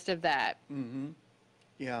quotes the rest of that.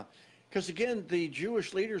 Yeah, because again, the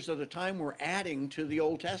Jewish leaders of the time were adding to the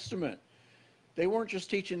Old Testament. They weren't just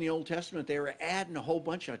teaching the Old Testament, they were adding a whole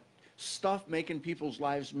bunch of stuff making people's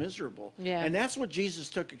lives miserable. Yeah. And that's what Jesus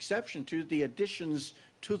took exception to, the additions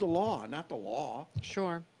to the law, not the law.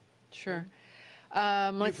 Sure. Let's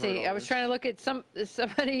heard see. all I was this. trying to look at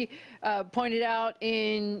somebody pointed out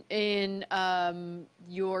in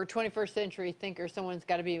your 21st century thinker, someone's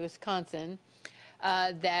got to be Wisconsin,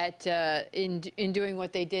 that in doing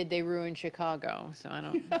what they did, they ruined Chicago. So I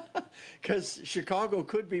don't. Because Chicago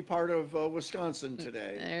could be part of Wisconsin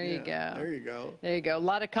today. There you go. There you go. There you go. A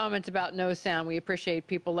lot of comments about no sound. We appreciate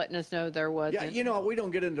people letting us know there wasn't. Yeah, you know, we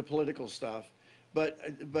don't get into political stuff, but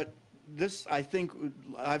this, I think,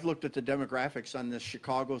 I've looked at the demographics on this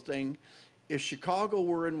Chicago thing. If Chicago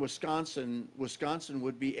were in Wisconsin, Wisconsin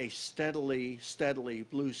would be a steadily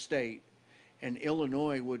blue state, and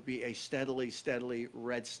Illinois would be a steadily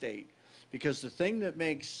red state. Because the thing that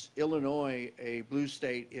makes Illinois a blue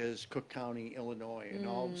state is Cook County, Illinois, and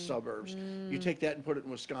all the suburbs. You take that and put it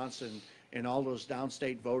in Wisconsin, and all those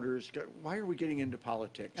downstate voters. Why are we getting into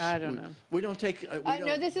politics? I don't know. We don't take.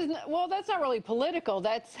 No, this is well. That's not really political.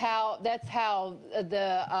 That's how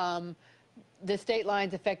the state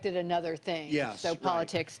lines affected another thing. Yes. So right.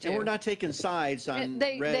 politics too. And we're not taking sides on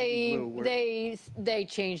They red and blue. they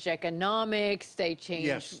changed economics. They changed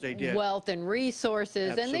Yes, they did. wealth and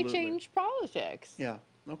resources, and Absolutely. they changed politics. Yeah.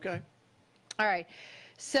 Okay. All right.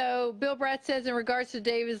 So Bill Bratt says, in regards to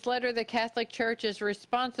David's letter, the Catholic Church is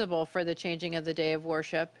responsible for the changing of the day of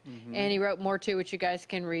worship, and he wrote more too, which you guys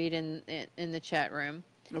can read in the chat room.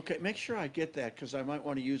 Okay. Make sure I get that, because I might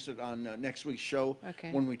want to use it on next week's show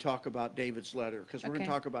Okay. when we talk about David's letter, because we're going Okay.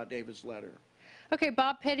 to talk about David's letter. Okay,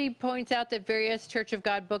 Bob Petty points out that various Church of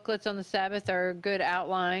God booklets on the Sabbath are good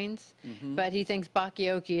outlines, but he thinks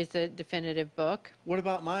Bakioki is the definitive book. What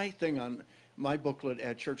about my thing on my booklet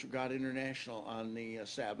at Church of God International on the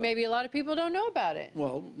Sabbath? Maybe a lot of people don't know about it.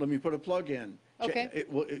 Well, let me put a plug in. Okay.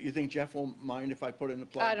 You think Jeff won't mind if I put in a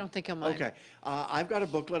plug? I don't think he'll mind. Okay. I've got a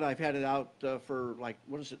booklet. I've had it out for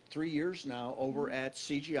 3 years now over at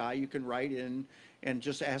CGI. You can write in and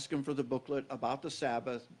just ask them for the booklet about the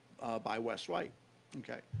Sabbath by Wes White.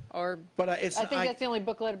 Okay. Or But I think that's the only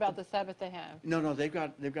booklet about the Sabbath they have. No, they've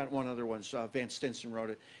got one other one. So Van Stinson wrote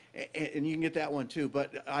it, and you can get that one too.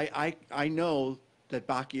 But I know that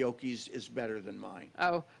Bakioki's is better than mine.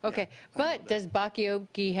 Oh, okay. I know But does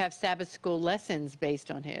Bakioki have Sabbath school lessons based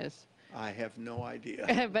on his? I have no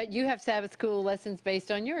idea. But you have Sabbath school lessons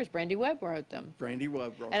based on yours. Brandy Webb wrote them. Brandy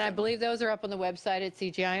Webb wrote And I them. believe those are up on the website at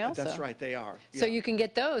CGI also. That's right, they are. So Yeah. you can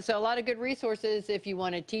get those. So a lot of good resources if you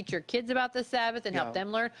want to teach your kids about the Sabbath and help Yeah.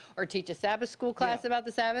 them learn, or teach a Sabbath school class Yeah. about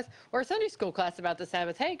the Sabbath, or a Sunday school class about the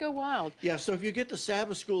Sabbath. Hey, go wild. Yeah, so if you get the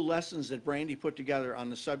Sabbath school lessons that Brandy put together on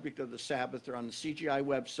the subject of the Sabbath, or on the CGI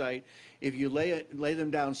website, if you lay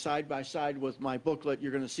them down side by side with my booklet,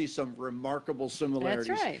 you're going to see some remarkable similarities.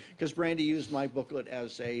 That's right. Because Brandy used my booklet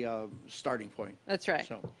as a starting point. That's right.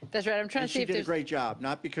 So, That's right. I'm trying and to see she if did a there's... great job.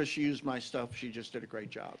 Not because she used my stuff, she just did a great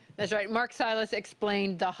job. That's right. Mark Silas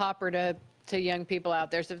explained the hopper to young people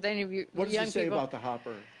out there. So if any of you What does young he say people, about the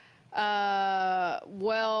hopper?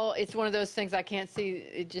 well, it's one of those things I can't see.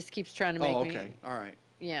 It just keeps trying to make Oh, me. okay. All right.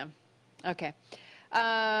 Yeah. Okay.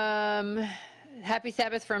 Happy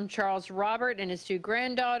Sabbath from Charles Robert and his two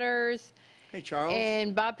granddaughters. Hey, Charles.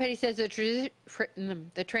 And Bob Petty says the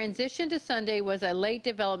transition to Sunday was a late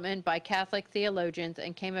development by Catholic theologians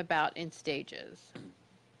and came about in stages.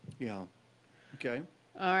 Yeah. Okay.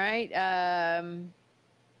 All right.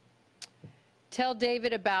 Tell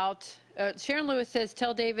David about, Sharon Lewis says,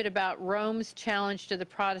 tell David about Rome's challenge to the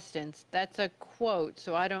Protestants. That's a quote,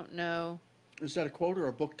 so I don't know. Is that a quote or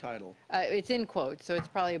a book title? It's in quotes, so it's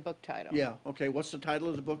probably a book title. Yeah. Okay. What's the title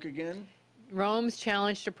of the book again? Rome's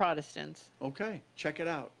challenge to Protestants. Okay. Check it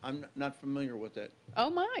out. I'm not familiar with it. Oh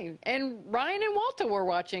my. And Ryan and Walter were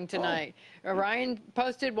watching tonight. Ryan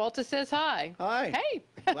posted, Walter says hi. Hi.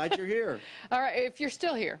 Hey. Glad you're here. All right, if you're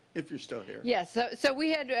still here. If you're still here. Yes, so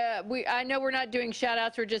we had, I know we're not doing shout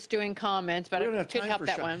outs, we're just doing comments, but We don't I have couldn't time help for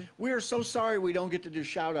that shout- one. We are so sorry we don't get to do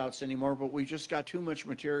shout outs anymore, but we just got too much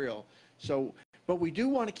material. So, but we do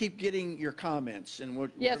want to keep getting your comments, and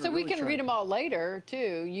we're Yeah, gonna so we really can try read to- them all later,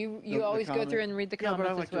 too. You always go through and read the Yeah, comments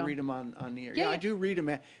but I like as well. to read them on the air. Yeah, Yeah, I yeah. do read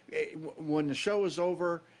them. When the show is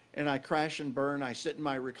over and I crash and burn, I sit in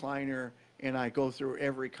my recliner and I go through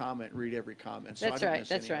every comment, read every comment. So I That's don't right, miss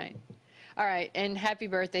that's any of right. All right, and happy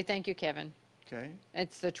birthday. Thank you, Kevin. them. Okay,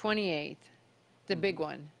 It's the 28th, the big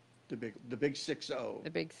one, the big 6-0. the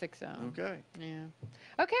big 6-0. Okay. Yeah.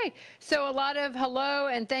 Okay, so a lot of hello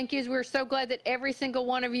and thank yous. We're so glad that every single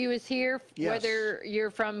one of you is here, Yes. whether you're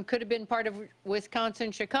from, could have been part of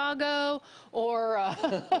Wisconsin, Chicago, or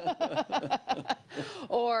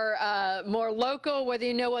or more local, whether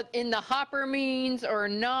you know what in the hopper means or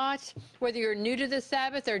not, whether you're new to the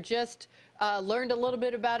Sabbath or just learned a little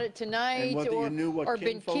bit about it tonight, And whether or, you knew what or been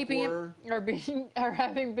kinfolk keeping were. it, or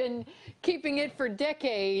having been keeping it for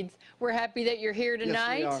decades, we're happy that you're here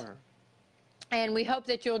tonight. Yes, we are. And we hope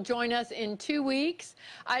that you'll join us in 2 weeks.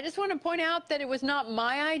 I just want to point out that it was not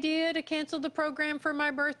my idea to cancel the program for my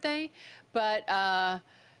birthday, but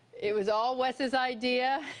it was all Wes's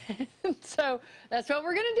idea. So that's what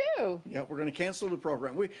we're going to do. Yeah, we're going to cancel the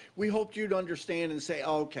program. We hoped you'd understand and say,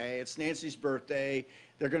 okay, it's Nancy's birthday.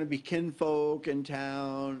 They're going to be kinfolk in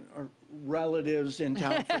town or relatives in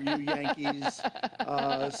town for you Yankees.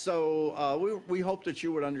 So we hope that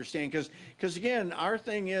you would understand because again, our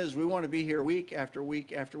thing is we want to be here week after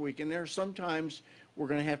week after week. And there are sometimes we're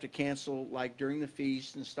going to have to cancel, like during the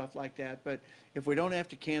feast and stuff like that. But if we don't have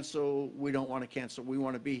to cancel, we don't want to cancel. We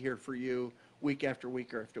want to be here for you week after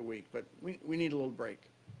week after week. But we need a little break.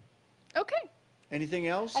 Okay. Anything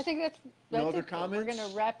else? I think that's No it. other We're comments? going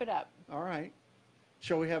to wrap it up. All right.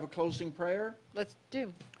 Shall we have a closing prayer? Let's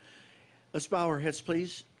do. Let's bow our heads,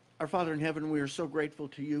 please. Our Father in heaven, we are so grateful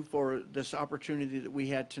to you for this opportunity that we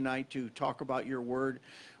had tonight to talk about your word.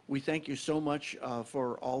 We thank you so much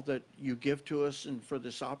for all that you give to us and for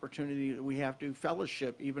this opportunity that we have to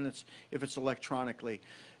fellowship, even if it's electronically.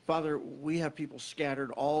 Father, we have people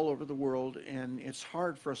scattered all over the world, and it's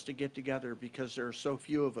hard for us to get together because there are so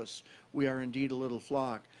few of us. We are indeed a little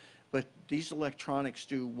flock. But these electronics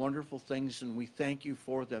do wonderful things, and we thank you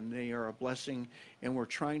for them. They are a blessing, and we're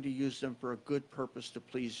trying to use them for a good purpose to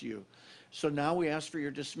please you. So now we ask for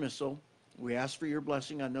your dismissal. We ask for your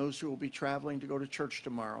blessing on those who will be traveling to go to church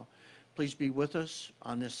tomorrow. Please be with us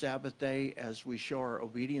on this Sabbath day as we show our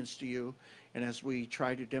obedience to you and as we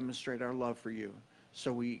try to demonstrate our love for you.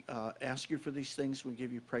 So we ask you for these things. We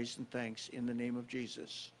give you praise and thanks in the name of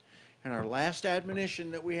Jesus. And our last admonition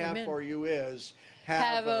that we have Amen. for you is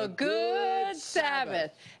Have a good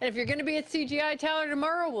Sabbath. And if you're going to be at CGI Tyler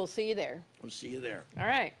tomorrow, we'll see you there. We'll see you there. All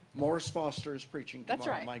right. Morris Foster is preaching tomorrow. That's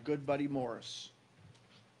right. My good buddy Morris.